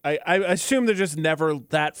 Because I assume they're just never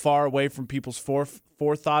that far away from people's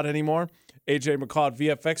forethought anymore. AJ McCall at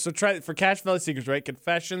VFX. So try it for Cache Valley Secrets, right?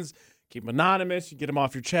 Confessions. Keep them anonymous. You get them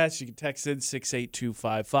off your chest. You can text in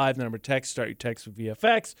 68255. The number text. Start your text with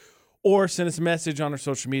VFX. Or send us a message on our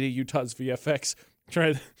social media, Utah's VFX. Try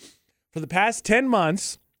it. For the past 10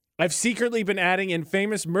 months, I've secretly been adding in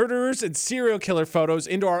famous murderers and serial killer photos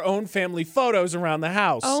into our own family photos around the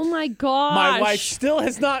house. Oh, my gosh. My wife still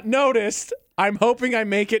has not noticed. I'm hoping I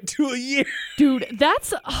make it to a year. Dude,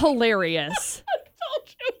 that's hilarious. I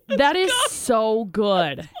told you. That is so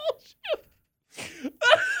good.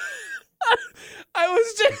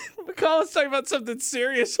 McCall was talking about something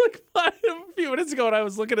serious like a few minutes ago, and I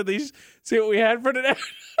was looking at these, see what we had for today. I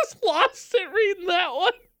was lost at reading that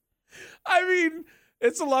one. I mean,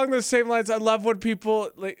 it's along the same lines. I love when people,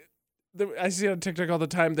 I see on TikTok all the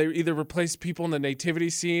time, they either replace people in the nativity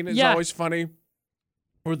scene. It's always funny.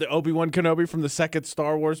 Or the Obi-Wan Kenobi from the second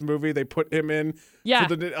Star Wars movie, they put him in. Yeah.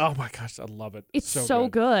 Oh, my gosh, I love it. It's so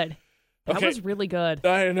good. That Okay. was really good.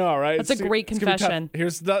 I know, right? That's a great confession.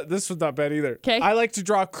 This was not bad either. Okay. I like to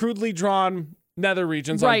draw crudely drawn nether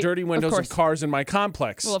regions on dirty windows of cars in my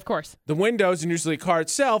complex. Well, of course. The windows, and usually the car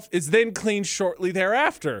itself, is then cleaned shortly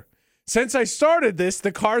thereafter. Since I started this,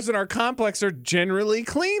 the cars in our complex are generally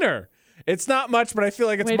cleaner. It's not much, but I feel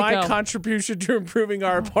like it's my contribution to improving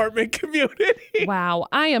our apartment community. Wow.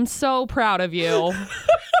 I am so proud of you.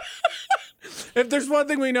 If there's one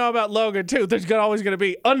thing we know about Logan, too, there's always going to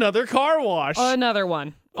be another car wash. Another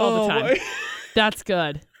one. All the time. That's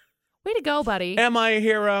good. Way to go, buddy. Am I a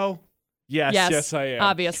hero? Yes, I am.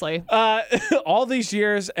 Obviously. All these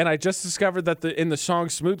years, and I just discovered that in the song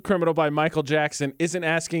Smooth Criminal by Michael Jackson isn't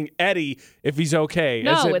asking Eddie if he's okay.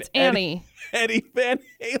 No, it's Annie. Eddie Van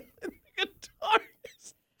Halen, the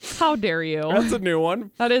guitarist. How dare you? That's a new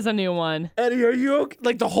one. That is a new one. Eddie, are you okay?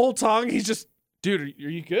 Like the whole song, he's just, dude, are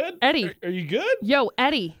you good? Eddie. Are you good? Yo,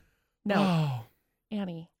 Eddie. No. Oh.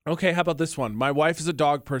 Annie. Okay, how about this one? My wife is a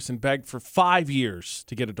dog person, begged for 5 years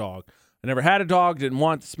to get a dog. I never had a dog, didn't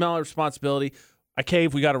want the smell or responsibility. I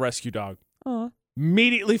caved, we got a rescue dog. Aww.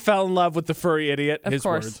 Immediately fell in love with the furry idiot, of his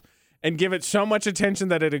course. words, and give it so much attention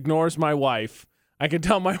that it ignores my wife. I can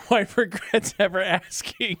tell my wife regrets ever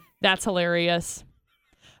asking. That's hilarious.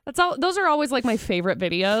 Those are always like my favorite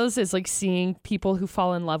videos, is like seeing people who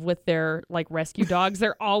fall in love with their like rescue dogs.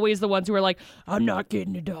 They're always the ones who are like, I'm not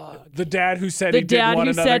getting a dog. The dad who said he didn't want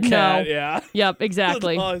another cat. No. Yeah. Yep,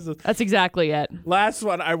 exactly. That's exactly it. Last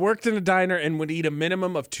one. I worked in a diner and would eat a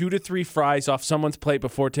minimum of 2 to 3 fries off someone's plate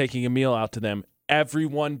before taking a meal out to them.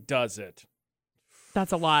 Everyone does it.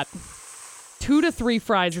 That's a lot. 2 to 3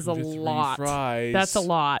 fries is a 2 to 3 lot. Fries. That's a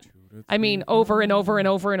lot. 2 to I mean, 3 over and over and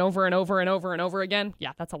over and over and over and over and over again.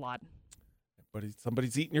 Yeah, that's a lot. But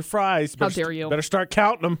somebody's eating your fries. How dare you? Better start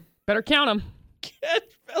counting them. Better count them.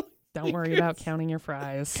 Don't worry about counting your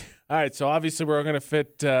fries. All right, so obviously we're going to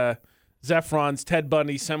fit Zephron's Ted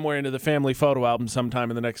Bundy somewhere into the family photo album sometime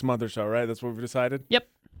in the next month or so, right? That's what we've decided? Yep.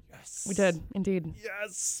 Yes. We did, indeed.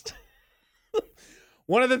 Yes.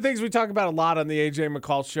 One of the things we talk about a lot on the AJ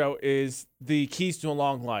McCall show is the keys to a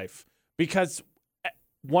long life. Because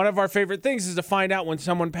one of our favorite things is to find out when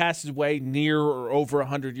someone passes away near or over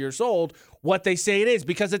 100 years old, what they say it is.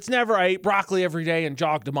 Because it's never, I ate broccoli every day and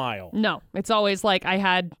jogged a mile. No, it's always like I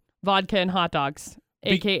had vodka and hot dogs,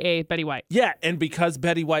 a.k.a. Betty White. Yeah, and because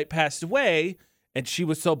Betty White passed away and she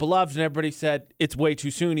was so beloved and everybody said it's way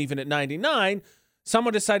too soon, even at 99,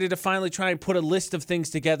 someone decided to finally try and put a list of things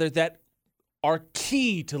together that are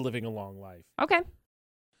key to living a long life. Okay.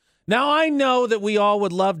 Now, I know that we all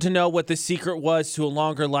would love to know what the secret was to a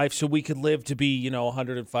longer life so we could live to be,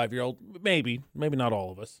 105-year-old. Maybe not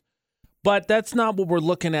all of us. But that's not what we're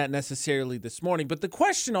looking at necessarily this morning. But the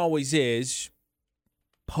question always is,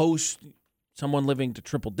 post someone living to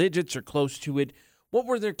triple digits or close to it, what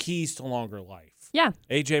were their keys to longer life? Yeah.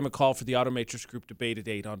 AJ McCall for the Automatrix Group debate at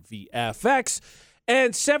 8 on VFX.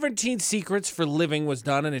 And 17 Secrets for Living was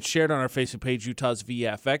done, and it's shared on our Facebook page, Utah's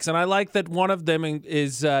VFX. And I like that one of them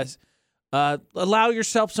is allow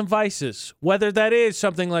yourself some vices, whether that is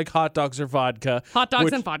something like hot dogs or vodka. Hot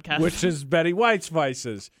dogs and vodka. Which is Betty White's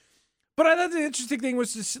vices. But I thought the interesting thing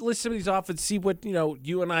was to list some of these off and see what,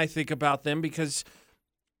 you and I think about them, because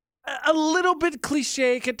a little bit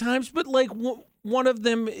cliche at times, but like one of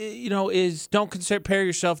them, is don't compare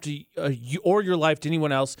yourself to you or your life to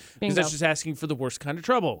anyone else, because that's just asking for the worst kind of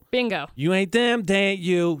trouble. Bingo. You ain't them, they ain't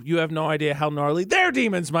you. You have no idea how gnarly their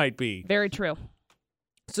demons might be. Very true.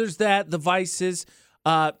 So there's that. The vices.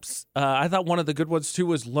 I thought one of the good ones too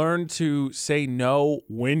was learn to say no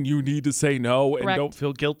when you need to say no and don't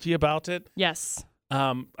feel guilty about it. Yes.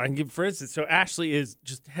 I can give, for instance, so Ashley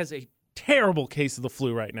has a terrible case of the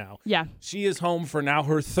flu right now. Yeah. She is home for now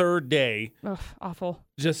her 3rd day. Ugh, awful.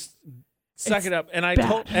 Just suck it up. And I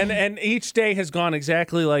told, and each day has gone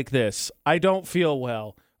exactly like this. I don't feel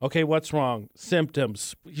well. Okay, what's wrong?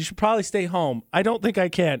 Symptoms. You should probably stay home. I don't think I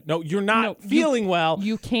can. No, you're not feeling well.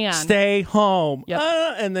 You can. Stay home. Yep.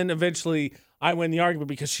 And then eventually I win the argument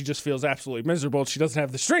because she just feels absolutely miserable. She doesn't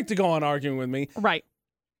have the strength to go on arguing with me. Right.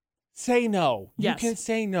 Say no. Yes. You can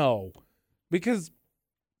say no. Because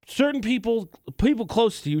certain people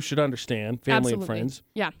close to you should understand, family and friends.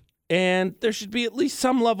 Yeah. And there should be at least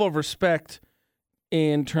some level of respect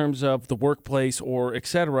in terms of the workplace or et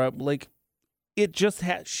cetera. Like, it just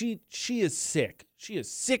has, she is sick. She is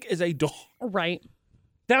sick as a dog. Right.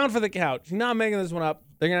 Down for the couch. You're not making this one up.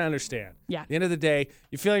 They're going to understand. Yeah. At the end of the day,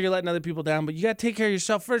 you feel like you're letting other people down, but you got to take care of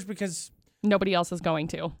yourself first, because nobody else is going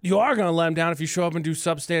to. You are going to let them down if you show up and do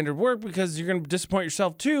substandard work, because you're going to disappoint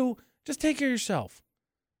yourself too. Just take care of yourself.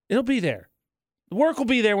 It'll be there. The work will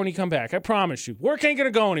be there when you come back. I promise you. Work ain't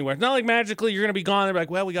going to go anywhere. It's not like magically you're going to be gone. They're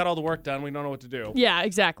like, well, we got all the work done. We don't know what to do. Yeah,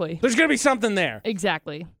 exactly. There's going to be something there.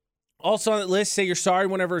 Exactly. Also on that list, say you're sorry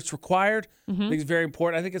whenever it's required. Mm-hmm. I think it's very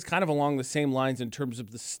important. I think it's kind of along the same lines in terms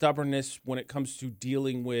of the stubbornness when it comes to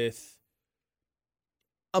dealing with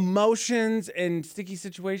emotions and sticky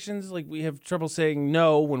situations. Like, we have trouble saying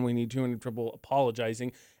no when we need to, and trouble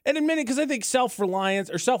apologizing and admitting, because I think self-reliance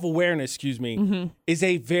or self-awareness, is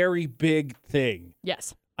a very big thing.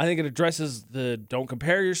 Yes. I think it addresses the don't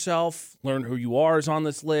compare yourself, learn who you are is on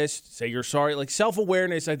this list, say you're sorry. Like,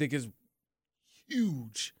 self-awareness, I think, is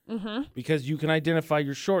huge, because you can identify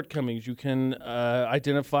your shortcomings. You can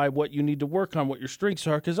identify what you need to work on, what your strengths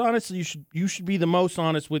are, because honestly, you should be the most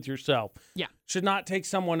honest with yourself. Yeah. Should not take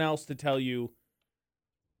someone else to tell you.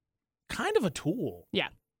 Kind of a tool. Yeah.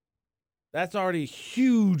 That's already a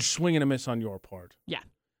huge swing and a miss on your part. Yeah.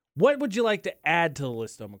 What would you like to add to the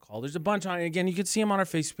list of McCall? There's a bunch on. Again, you can see them on our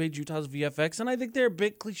Facebook page, Utah's VFX, and I think they're a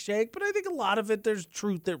bit cliche, but I think a lot of it, there's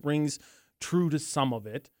truth that rings true to some of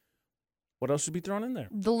it. What else should be thrown in there?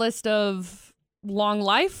 The list of long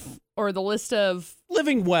life, or the list of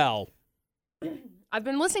living well? I've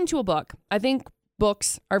been listening to a book. I think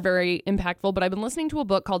books are very impactful, but I've been listening to a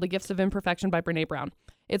book called The Gifts of Imperfection by Brené Brown.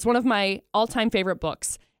 It's one of my all-time favorite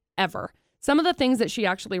books ever. Some of the things that she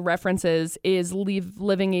actually references is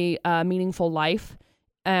living a meaningful life.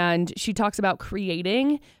 And she talks about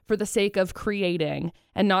creating for the sake of creating,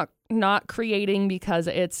 and not creating because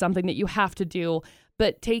it's something that you have to do,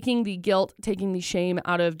 but taking the guilt, taking the shame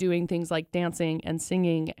out of doing things like dancing and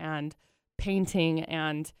singing and painting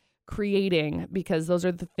and creating, because those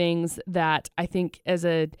are the things that I think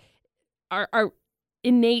our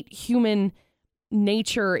innate human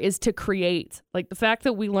nature is to create. Like the fact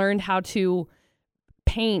that we learned how to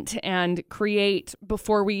paint and create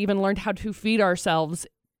before we even learned how to feed ourselves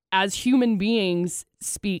as human beings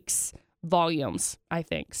speaks volumes, I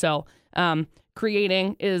think. So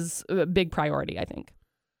creating is a big priority, I think.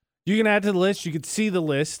 You can add to the list. You can see the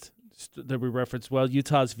list that we referenced well,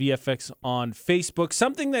 Utah's VFX on Facebook.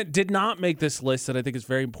 Something that did not make this list that I think is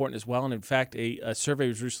very important as well, and in fact a survey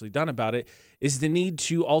was recently done about it, is the need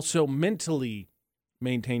to also mentally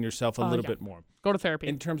maintain yourself a little bit more. Go to therapy.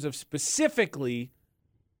 In terms of specifically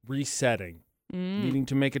resetting, needing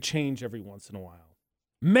to make a change every once in a while.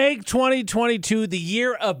 Make 2022 the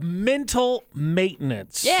year of mental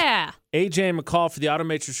maintenance. Yeah. AJ McCall for the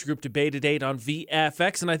Automatrix Group debated 8 on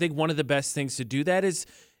VFX, and I think one of the best things to do that is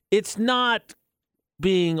it's not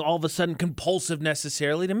being all of a sudden compulsive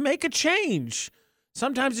necessarily to make a change.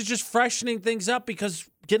 Sometimes it's just freshening things up because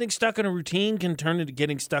getting stuck in a routine can turn into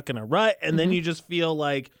getting stuck in a rut, and then you just feel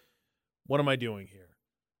like, what am I doing here?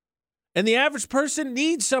 And the average person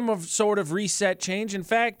needs some sort of reset change. In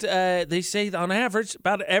fact, they say on average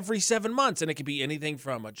about every 7 months, and it could be anything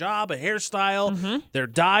from a job, a hairstyle, their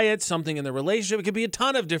diet, something in their relationship. It could be a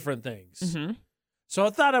ton of different things. So I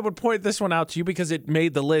thought I would point this one out to you because it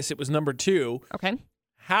made the list. It was number 2. Okay.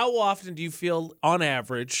 How often do you feel, on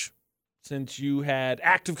average, since you had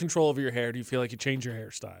active control over your hair, do you feel like you changed your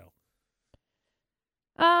hairstyle?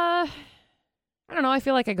 I don't know. I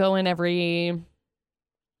feel like I go in every,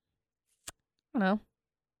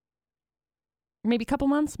 maybe a couple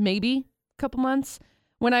months,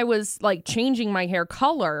 When I was like changing my hair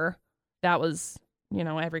color, that was,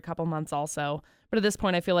 every couple months also. But at this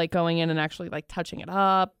point, I feel like going in and actually like touching it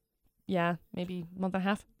up. Yeah, maybe a month and a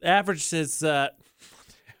half. Average says,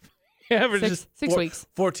 6 weeks.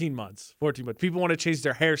 14 months. 14 months. People want to change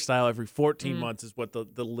their hairstyle every 14 months is what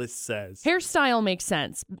the list says. Hairstyle makes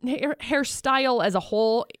sense. Hairstyle as a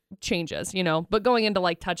whole changes, but going into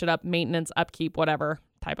like touch it up, maintenance, upkeep, whatever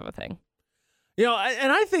type of a thing.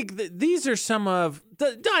 And I think that these are some of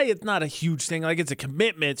the diet's not a huge thing. Like it's a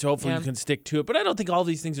commitment, so hopefully you can stick to it. But I don't think all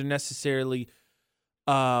these things are necessarily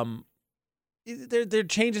they're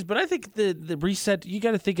changes. But I think the reset, you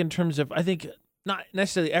got to think in terms of, I think, not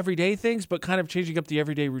necessarily everyday things, but kind of changing up the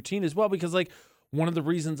everyday routine as well. Because like one of the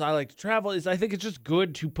reasons I like to travel is I think it's just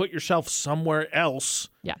good to put yourself somewhere else.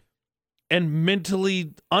 Yeah. And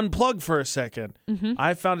mentally unplug for a second.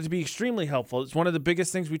 I found it to be extremely helpful. It's one of the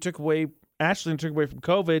biggest things Ashley took away from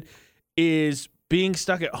COVID is being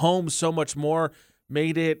stuck at home so much more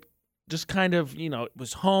made it just kind of, it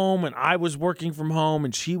was home and I was working from home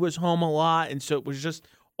and she was home a lot. And so it was just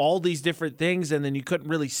all these different things. And then you couldn't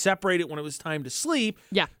really separate it when it was time to sleep.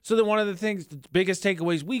 Yeah. So then one of the biggest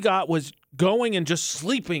takeaways we got was going and just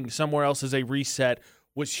sleeping somewhere else as a reset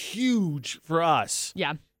was huge for us.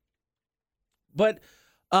 Yeah. But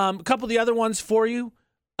a couple of the other ones for you.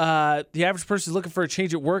 The average person is looking for a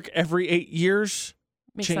change at work every 8 years.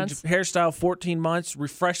 Makes change sense. Hairstyle 14 months.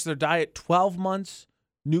 Refresh their diet 12 months.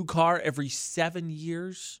 New car every 7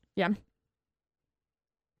 years. Yeah.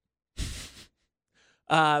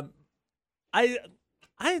 I'm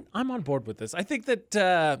on board with this. I think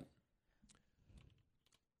that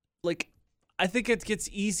I think it gets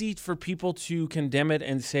easy for people to condemn it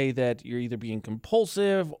and say that you're either being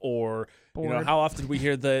compulsive or Bored. how often we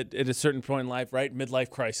hear that at a certain point in life, right?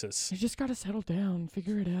 Midlife crisis. You just got to settle down,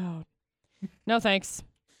 figure it out. No, thanks.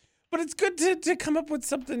 But it's good to come up with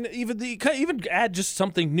something, even add just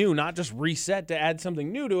something new, not just reset, to add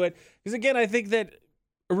something new to it. Because again, I think that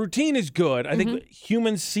a routine is good. I think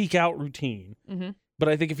humans seek out routine. But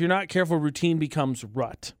I think if you're not careful, routine becomes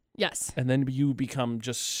rut. Yes. And then you become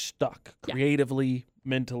just stuck creatively,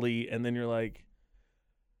 mentally, and then you're like,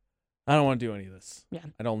 I don't want to do any of this. Yeah.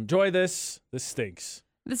 I don't enjoy this. This stinks.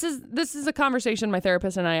 This is a conversation my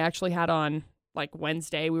therapist and I actually had on like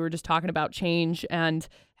Wednesday. We were just talking about change and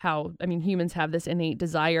how, humans have this innate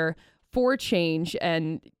desire for change,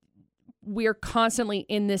 and we're constantly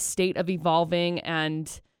in this state of evolving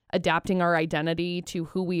and adapting our identity to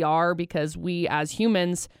who we are, because we as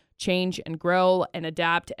humans change and grow and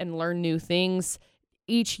adapt and learn new things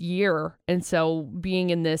each year. And so being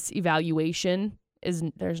in this evaluation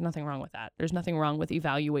there's nothing wrong with that. There's nothing wrong with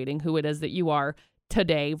evaluating who it is that you are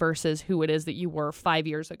today versus who it is that you were 5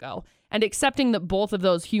 years ago, and accepting that both of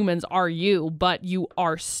those humans are you, but you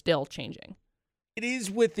are still changing. It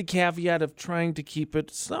is with the caveat of trying to keep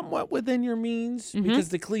it somewhat within your means, because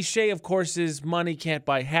the cliche, of course, is money can't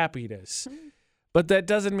buy happiness. But that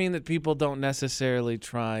doesn't mean that people don't necessarily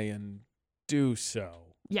try and do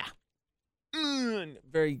so. Yeah.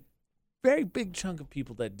 Very, very big chunk of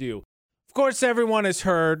people that do. Of course, everyone has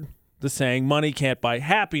heard the saying, money can't buy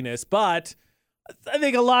happiness. But I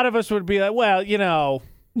think a lot of us would be like, well,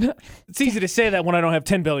 it's easy to say that when I don't have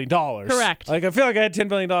 $10 billion. Correct. Like, I feel like I had $10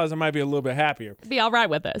 billion, I might be a little bit happier. Be all right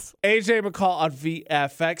with this. AJ McCall on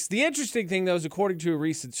VFX. The interesting thing, though, is according to a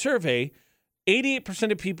recent survey,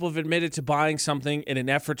 88% of people have admitted to buying something in an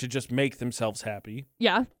effort to just make themselves happy.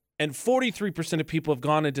 Yeah. And 43% of people have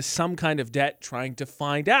gone into some kind of debt trying to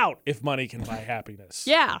find out if money can buy happiness.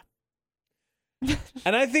 Yeah.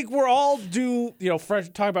 And I think we're all due,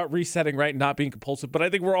 talk about resetting, right, and not being compulsive, but I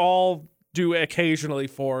think we're all due occasionally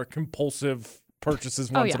for compulsive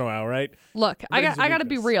purchases once in a while, right? Look, I got to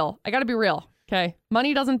be real. Okay.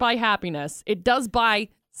 Money doesn't buy happiness. It does buy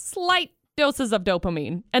slight doses of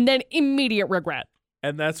dopamine and then immediate regret.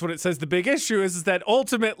 And that's what it says. The big issue is that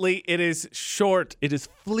ultimately it is short. It is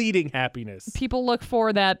fleeting happiness. People look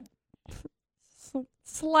for that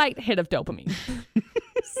slight hit of dopamine.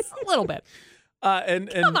 Just a little bit. And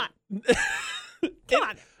Come on. Come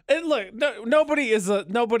on. And look,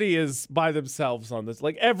 nobody is by themselves on this.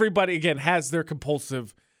 Like, everybody, again, has their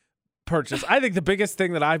compulsive purchase. I think the biggest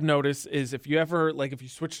thing that I've noticed is if you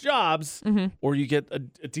switch jobs or you get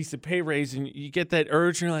a decent pay raise and you get that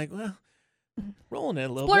urge and you're like, well, rolling it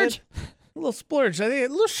a little bit. A little splurge. I think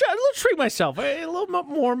a little treat myself. A little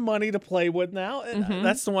more money to play with now. And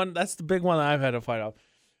that's the big one that I've had to fight off.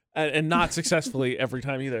 And not successfully every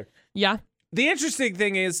time either. Yeah. The interesting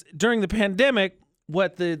thing is during the pandemic,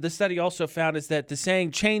 what the study also found is that the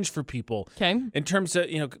saying changed for people. Okay. In terms of,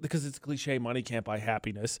 because it's cliche, money can't buy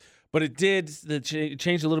happiness. But it did, it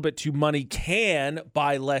changed a little bit to money can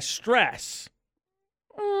buy less stress.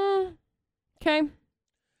 Okay.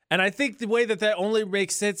 And I think the way that only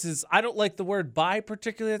makes sense is I don't like the word buy,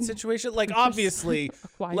 particularly in that situation. Like, obviously,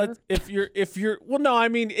 if you're, well, no, I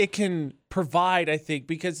mean, it can provide, I think,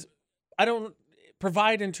 because I don't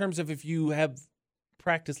provide in terms of if you have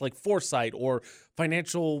practice like foresight or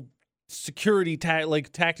financial security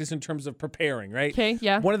tactics in terms of preparing, right? Okay,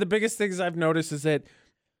 yeah. One of the biggest things I've noticed is that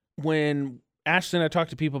when Ashley and I talk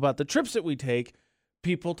to people about the trips that we take,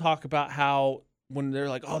 people talk about how when they're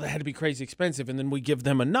like, oh, that had to be crazy expensive. And then we give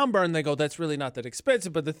them a number and they go, that's really not that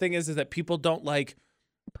expensive. But the thing is that people don't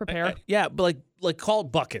prepare. But like call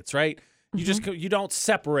it buckets, right? You don't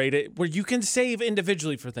separate it where you can save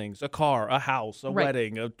individually for things, a car, a house, a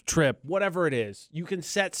wedding, a trip, whatever it is. You can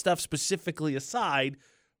set stuff specifically aside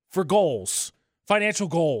for goals, financial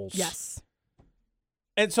goals. Yes.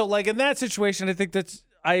 And so in that situation,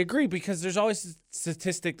 I agree because there's always a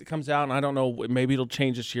statistic that comes out, and I don't know, maybe it'll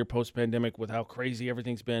change this year post-pandemic with how crazy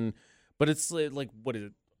everything's been, but it's like, what is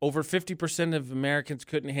it? Over 50% of Americans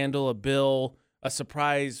couldn't handle a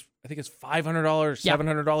surprise, I think it's $500,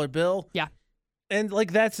 $700 bill. Yeah. And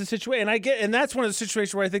that's the situation. And that's one of the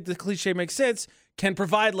situations where I think the cliche makes sense, can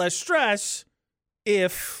provide less stress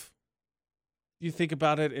if you think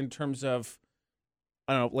about it in terms of,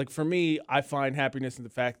 I don't know, like for me, I find happiness in the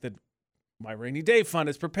fact that my rainy day fund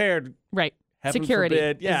is prepared. Right. Heaven Security.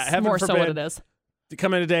 Forbid, Heaven more so what it is. To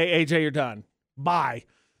come in today, AJ, you're done. Bye.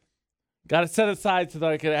 Got to set aside so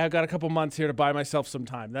that I've got a couple months here to buy myself some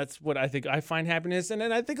time. That's what I think I find happiness. And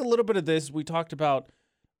then I think a little bit of this, we talked about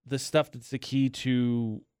the stuff that's the key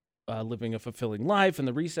to living a fulfilling life and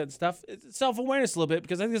the reset stuff. It's self-awareness a little bit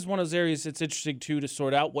because I think it's one of those areas it's interesting, too, to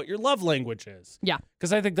sort out what your love language is. Yeah.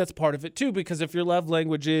 Because I think that's part of it, too, because if your love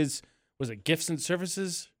language is, was it gifts and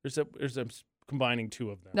services? Or is that combining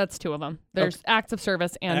two of them? That's two of them. There's acts of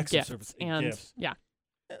service and acts gifts. Of service and gifts. Yeah.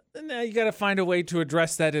 And now you got to find a way to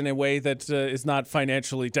address that in a way that is not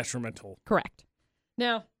financially detrimental. Correct.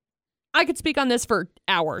 Now, I could speak on this for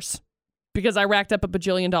hours because I racked up $1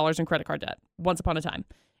 bajillion in credit card debt once upon a time.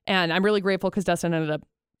 And I'm really grateful because Dustin ended up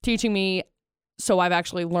teaching me. So I've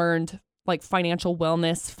actually learned financial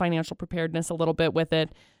wellness, financial preparedness a little bit with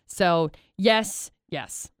it. So yes,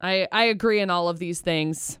 I agree in all of these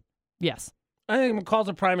things. Yes. I think McCall's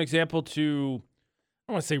a prime example to,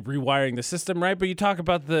 I don't want to say rewiring the system, right? But you talk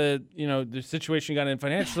about the situation you got in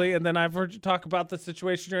financially, and then I've heard you talk about the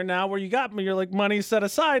situation you're in now where you're like, money set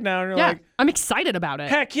aside now, and you're like, I'm excited about it.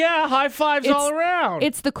 Heck yeah, high fives all around.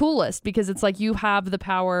 It's the coolest because it's like you have the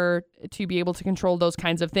power to be able to control those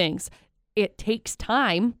kinds of things. It takes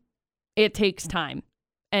time.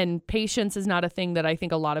 And patience is not a thing that I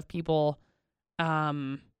think a lot of people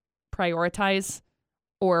prioritize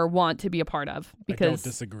or want to be a part of. Because, I don't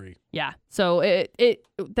disagree. Yeah. So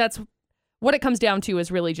that's what it comes down to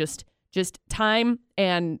is really just time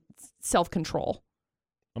and self-control.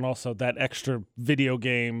 And also that extra video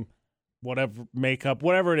game, whatever, makeup,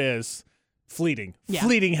 whatever it is, fleeting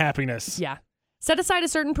happiness. Yeah. Set aside a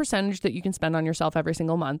certain percentage that you can spend on yourself every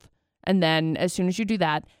single month. And then as soon as you do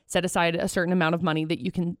that, set aside a certain amount of money that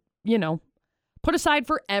you can put aside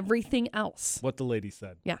for everything else. What the lady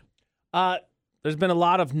said. Yeah. There's been a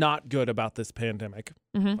lot of not good about this pandemic.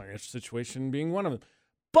 Financial situation being one of them.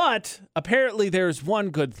 But apparently there's one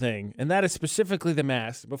good thing, and that is specifically the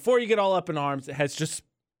mask. Before you get all up in arms, it has just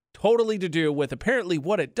totally to do with apparently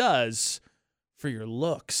what it does for your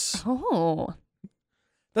looks. Oh.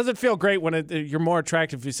 Doesn't feel great when you're more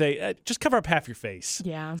attractive if you say, just cover up half your face.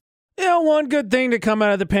 Yeah. One good thing to come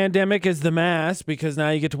out of the pandemic is the mask, because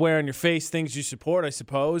now you get to wear on your face things you support, I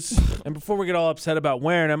suppose. And before we get all upset about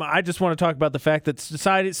wearing them, I just want to talk about the fact that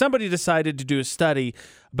somebody decided to do a study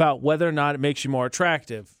about whether or not it makes you more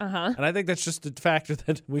attractive. Uh-huh. And I think that's just a factor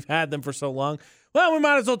that we've had them for so long. Well, we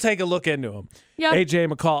might as well take a look into them. Yep.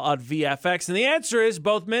 AJ McCall on VFX. And the answer is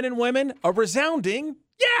both men and women, a resounding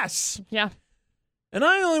yes. Yeah. And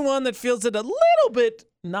I'm the only one that feels it a little bit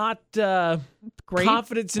not Great.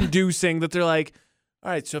 confidence-inducing that they're like,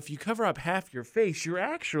 all right, so if you cover up half your face, you're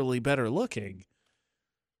actually better looking.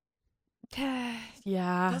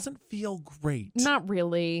 Yeah. Doesn't feel great. Not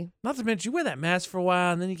really. Not to mention, you wear that mask for a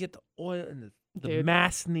while, and then you get the oil and the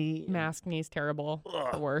mask knee. Mask knee's terrible. Ugh.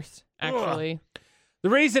 The worst, actually. The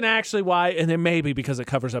reason actually why, and it may be because it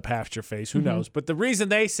covers up half your face, who knows, but the reason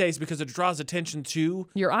they say is because it draws attention to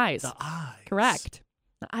Your eyes. the eyes. Correct.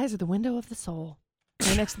 The eyes are the window of the soul.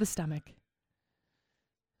 Right next to the stomach.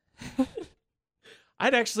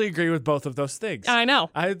 I'd actually agree with both of those things. I know.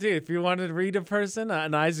 I do. If you wanted to read a person,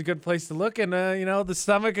 an eye's a good place to look, and the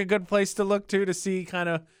stomach a good place to look to see kind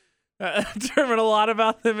of determine a lot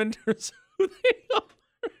about them in terms of who they are.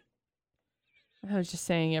 I was just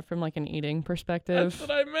saying it from like an eating perspective. That's what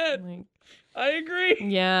I meant. Like, I agree.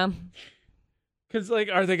 yeah. Because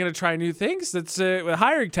are they going to try new things? That's a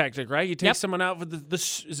hiring tactic, right? You take Yep. someone out with the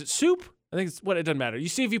is it soup? I think it's it doesn't matter. You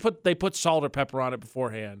see if they put salt or pepper on it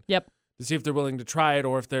beforehand. Yep. To see if they're willing to try it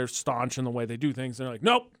or if they're staunch in the way they do things. They're like,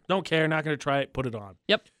 nope, don't care, not going to try it, put it on.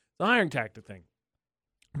 Yep. The hiring tactic thing.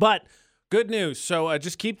 But good news. So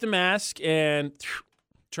just keep the mask and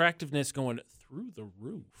attractiveness going through the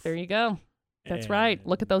roof. There you go. That's And, right.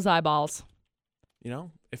 Look at those eyeballs.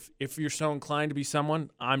 If you're so inclined to be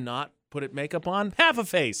someone, I'm not, put it makeup on, half a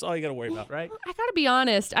face. All you got to worry about, right? I got to be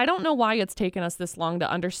honest. I don't know why it's taken us this long to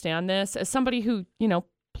understand this. As somebody who,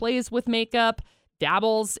 plays with makeup,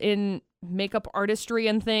 dabbles in makeup artistry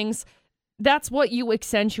and things, that's what you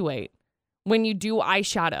accentuate when you do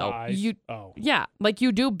eyeshadow. Yeah, like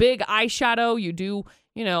you do big eyeshadow, you do,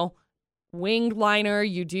 winged liner,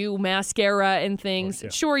 you do mascara and things. Course, yeah.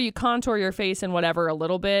 Sure, you contour your face and whatever a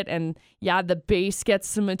little bit, and yeah, the base gets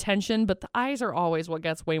some attention, but the eyes are always what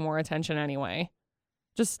gets way more attention anyway.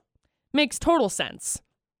 Just makes total sense.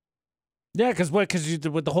 Yeah, because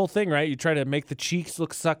with the whole thing, right? You try to make the cheeks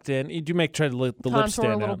look sucked in. You do try to the lips Contour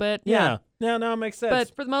stand a little out. bit. Yeah. No, it makes sense.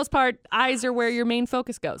 But for the most part, eyes are where your main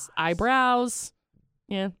focus goes. Eyebrows.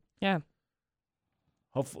 Yeah.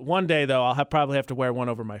 Hopefully, one day, though, I'll probably have to wear one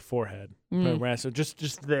over my forehead. So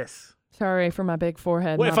just this. Sorry for my big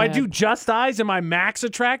forehead. Wait, My if I bad. do just eyes, am I max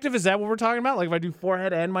attractive? Is that what we're talking about? Like if I do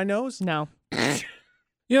forehead and my nose? No.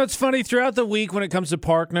 It's funny, throughout the week when it comes to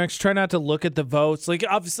park next, try not to look at the votes. Like,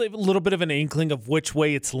 obviously, a little bit of an inkling of which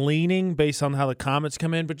way it's leaning based on how the comments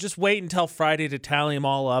come in, but just wait until Friday to tally them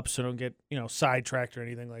all up so don't get, sidetracked or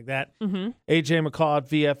anything like that. Mm-hmm. AJ McCall at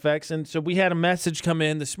VFX. And so we had a message come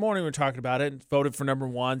in this morning. We were talking about it and voted for number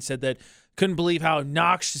one, said that couldn't believe how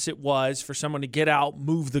obnoxious it was for someone to get out,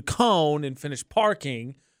 move the cone, and finish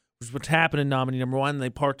parking, which is what happened in nominee number one. They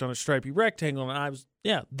parked on a stripy rectangle, and I was,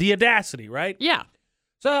 the audacity, right? Yeah.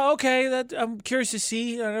 So, okay, that I'm curious to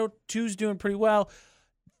see. I know two's doing pretty well.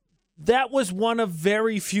 That was one of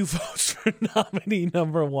very few votes for nominee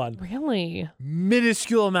number one. Really?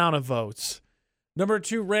 Minuscule amount of votes. Number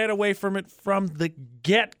two ran away from it from the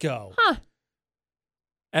get-go. Huh.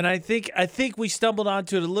 And I think we stumbled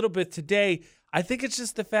onto it a little bit today. I think it's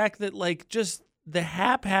just the fact that, just the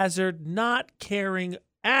haphazard, not caring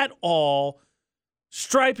at all,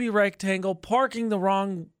 stripy rectangle, parking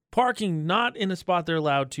not in a spot they're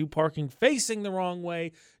allowed to, parking facing the wrong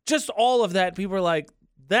way, just all of that. People are like,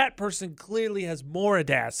 that person clearly has more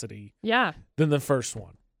audacity Yeah. than the first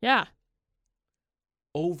one. Yeah.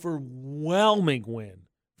 Overwhelming win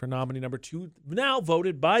for nominee number two, now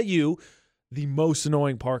voted by you, the most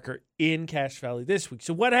annoying parker in Cache Valley this week.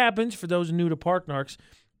 So what happens for those new to Park Narcs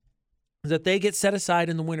is that they get set aside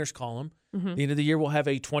in the winners column. Mm-hmm. At the end of the year, we'll have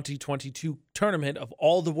a 2022 tournament of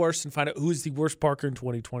all the worst and find out who is the worst parker in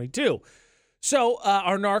 2022. So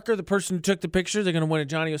our narker, the person who took the picture, they're going to win a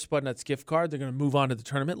Johnny O. Spudnuts gift card. They're going to move on to the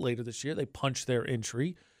tournament later this year. They punch their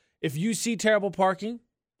entry. If you see terrible parking,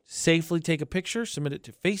 safely take a picture, submit it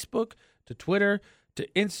to Facebook, to Twitter, to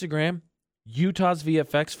Instagram. Utah's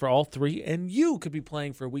VFX for all 3, and you could be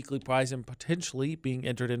playing for a weekly prize and potentially being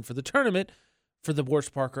entered in for the tournament for the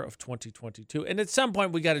Worst Parker of 2022. And at some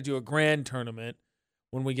point, we got to do a grand tournament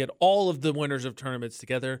when we get all of the winners of tournaments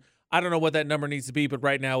together. I don't know what that number needs to be, but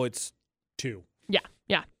right now it's 2. Yeah.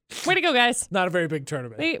 Way to go, guys. Not a very big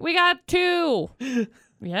tournament. We got 2.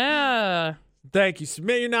 Yeah. Thank you.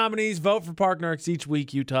 Submit your nominees. Vote for Park Narcs each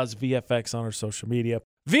week. Utah's VFX on our social media.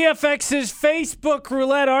 VFX's Facebook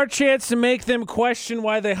roulette, our chance to make them question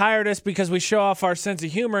why they hired us because we show off our sense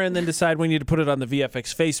of humor and then decide we need to put it on the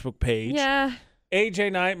VFX Facebook page. Yeah.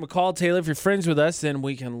 AJ Knight, McCall Taylor, if you're friends with us, then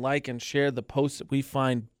we can like and share the posts that we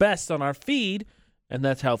find best on our feed. And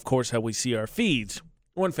that's how, of course, how we see our feeds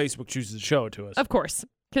when Facebook chooses to show it to us. Of course.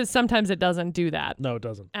 Because sometimes it doesn't do that. No, it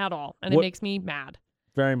doesn't. At all. And it makes me mad.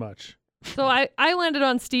 Very much. So I landed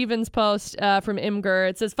on Steven's post from Imgur.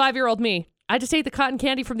 It says, 5-year-old me. I just ate the cotton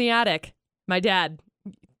candy from the attic. My dad.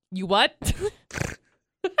 You what?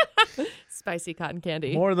 Spicy cotton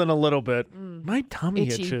candy. More than a little bit. My tummy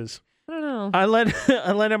Itchy. itches. I don't know.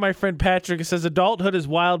 I lent my friend Patrick. It says adulthood is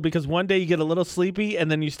wild because one day you get a little sleepy and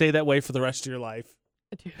then you stay that way for the rest of your life.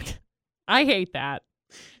 Dude, I hate that.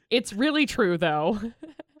 It's really true, though.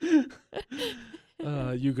 You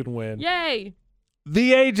can win. Yay.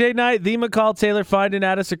 The AJ Knight, the McCall Taylor, finding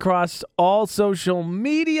at us across all social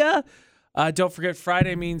media. Don't forget,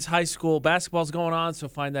 Friday means high school basketball's going on, so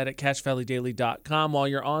find that at CashValleyDaily.com. While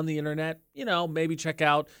you're on the internet, maybe check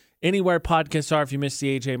out anywhere podcasts are. If you missed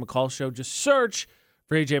the AJ McCall show, just search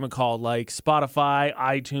for AJ McCall, like Spotify,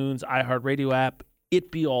 iTunes, iHeartRadio app.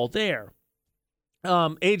 It be all there.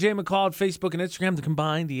 AJ McCall at Facebook and Instagram to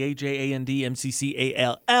combine the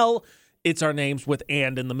AJANDMCCALL. It's our names with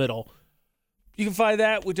and in the middle. You can find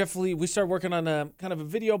that. We started working on a kind of a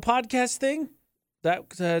video podcast thing.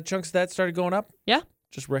 That chunks of that started going up. Yeah.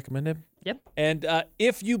 Just recommend it. Yep. And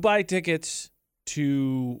if you buy tickets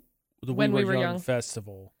to the When We Were Young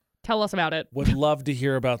Festival, Tell us about it. would love to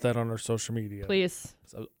hear about that on our social media. Please.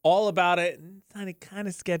 So all about it. Kind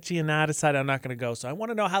of sketchy, and I decided I'm not going to go. So I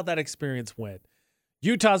want to know how that experience went.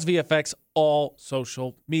 Utah's VFX, all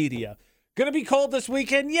social media. Gonna be cold this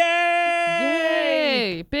weekend. Yay!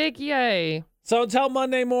 Yay! Big yay. So until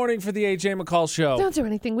Monday morning for the AJ McCall Show. Don't do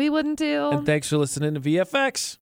anything we wouldn't do. And thanks for listening to VFX.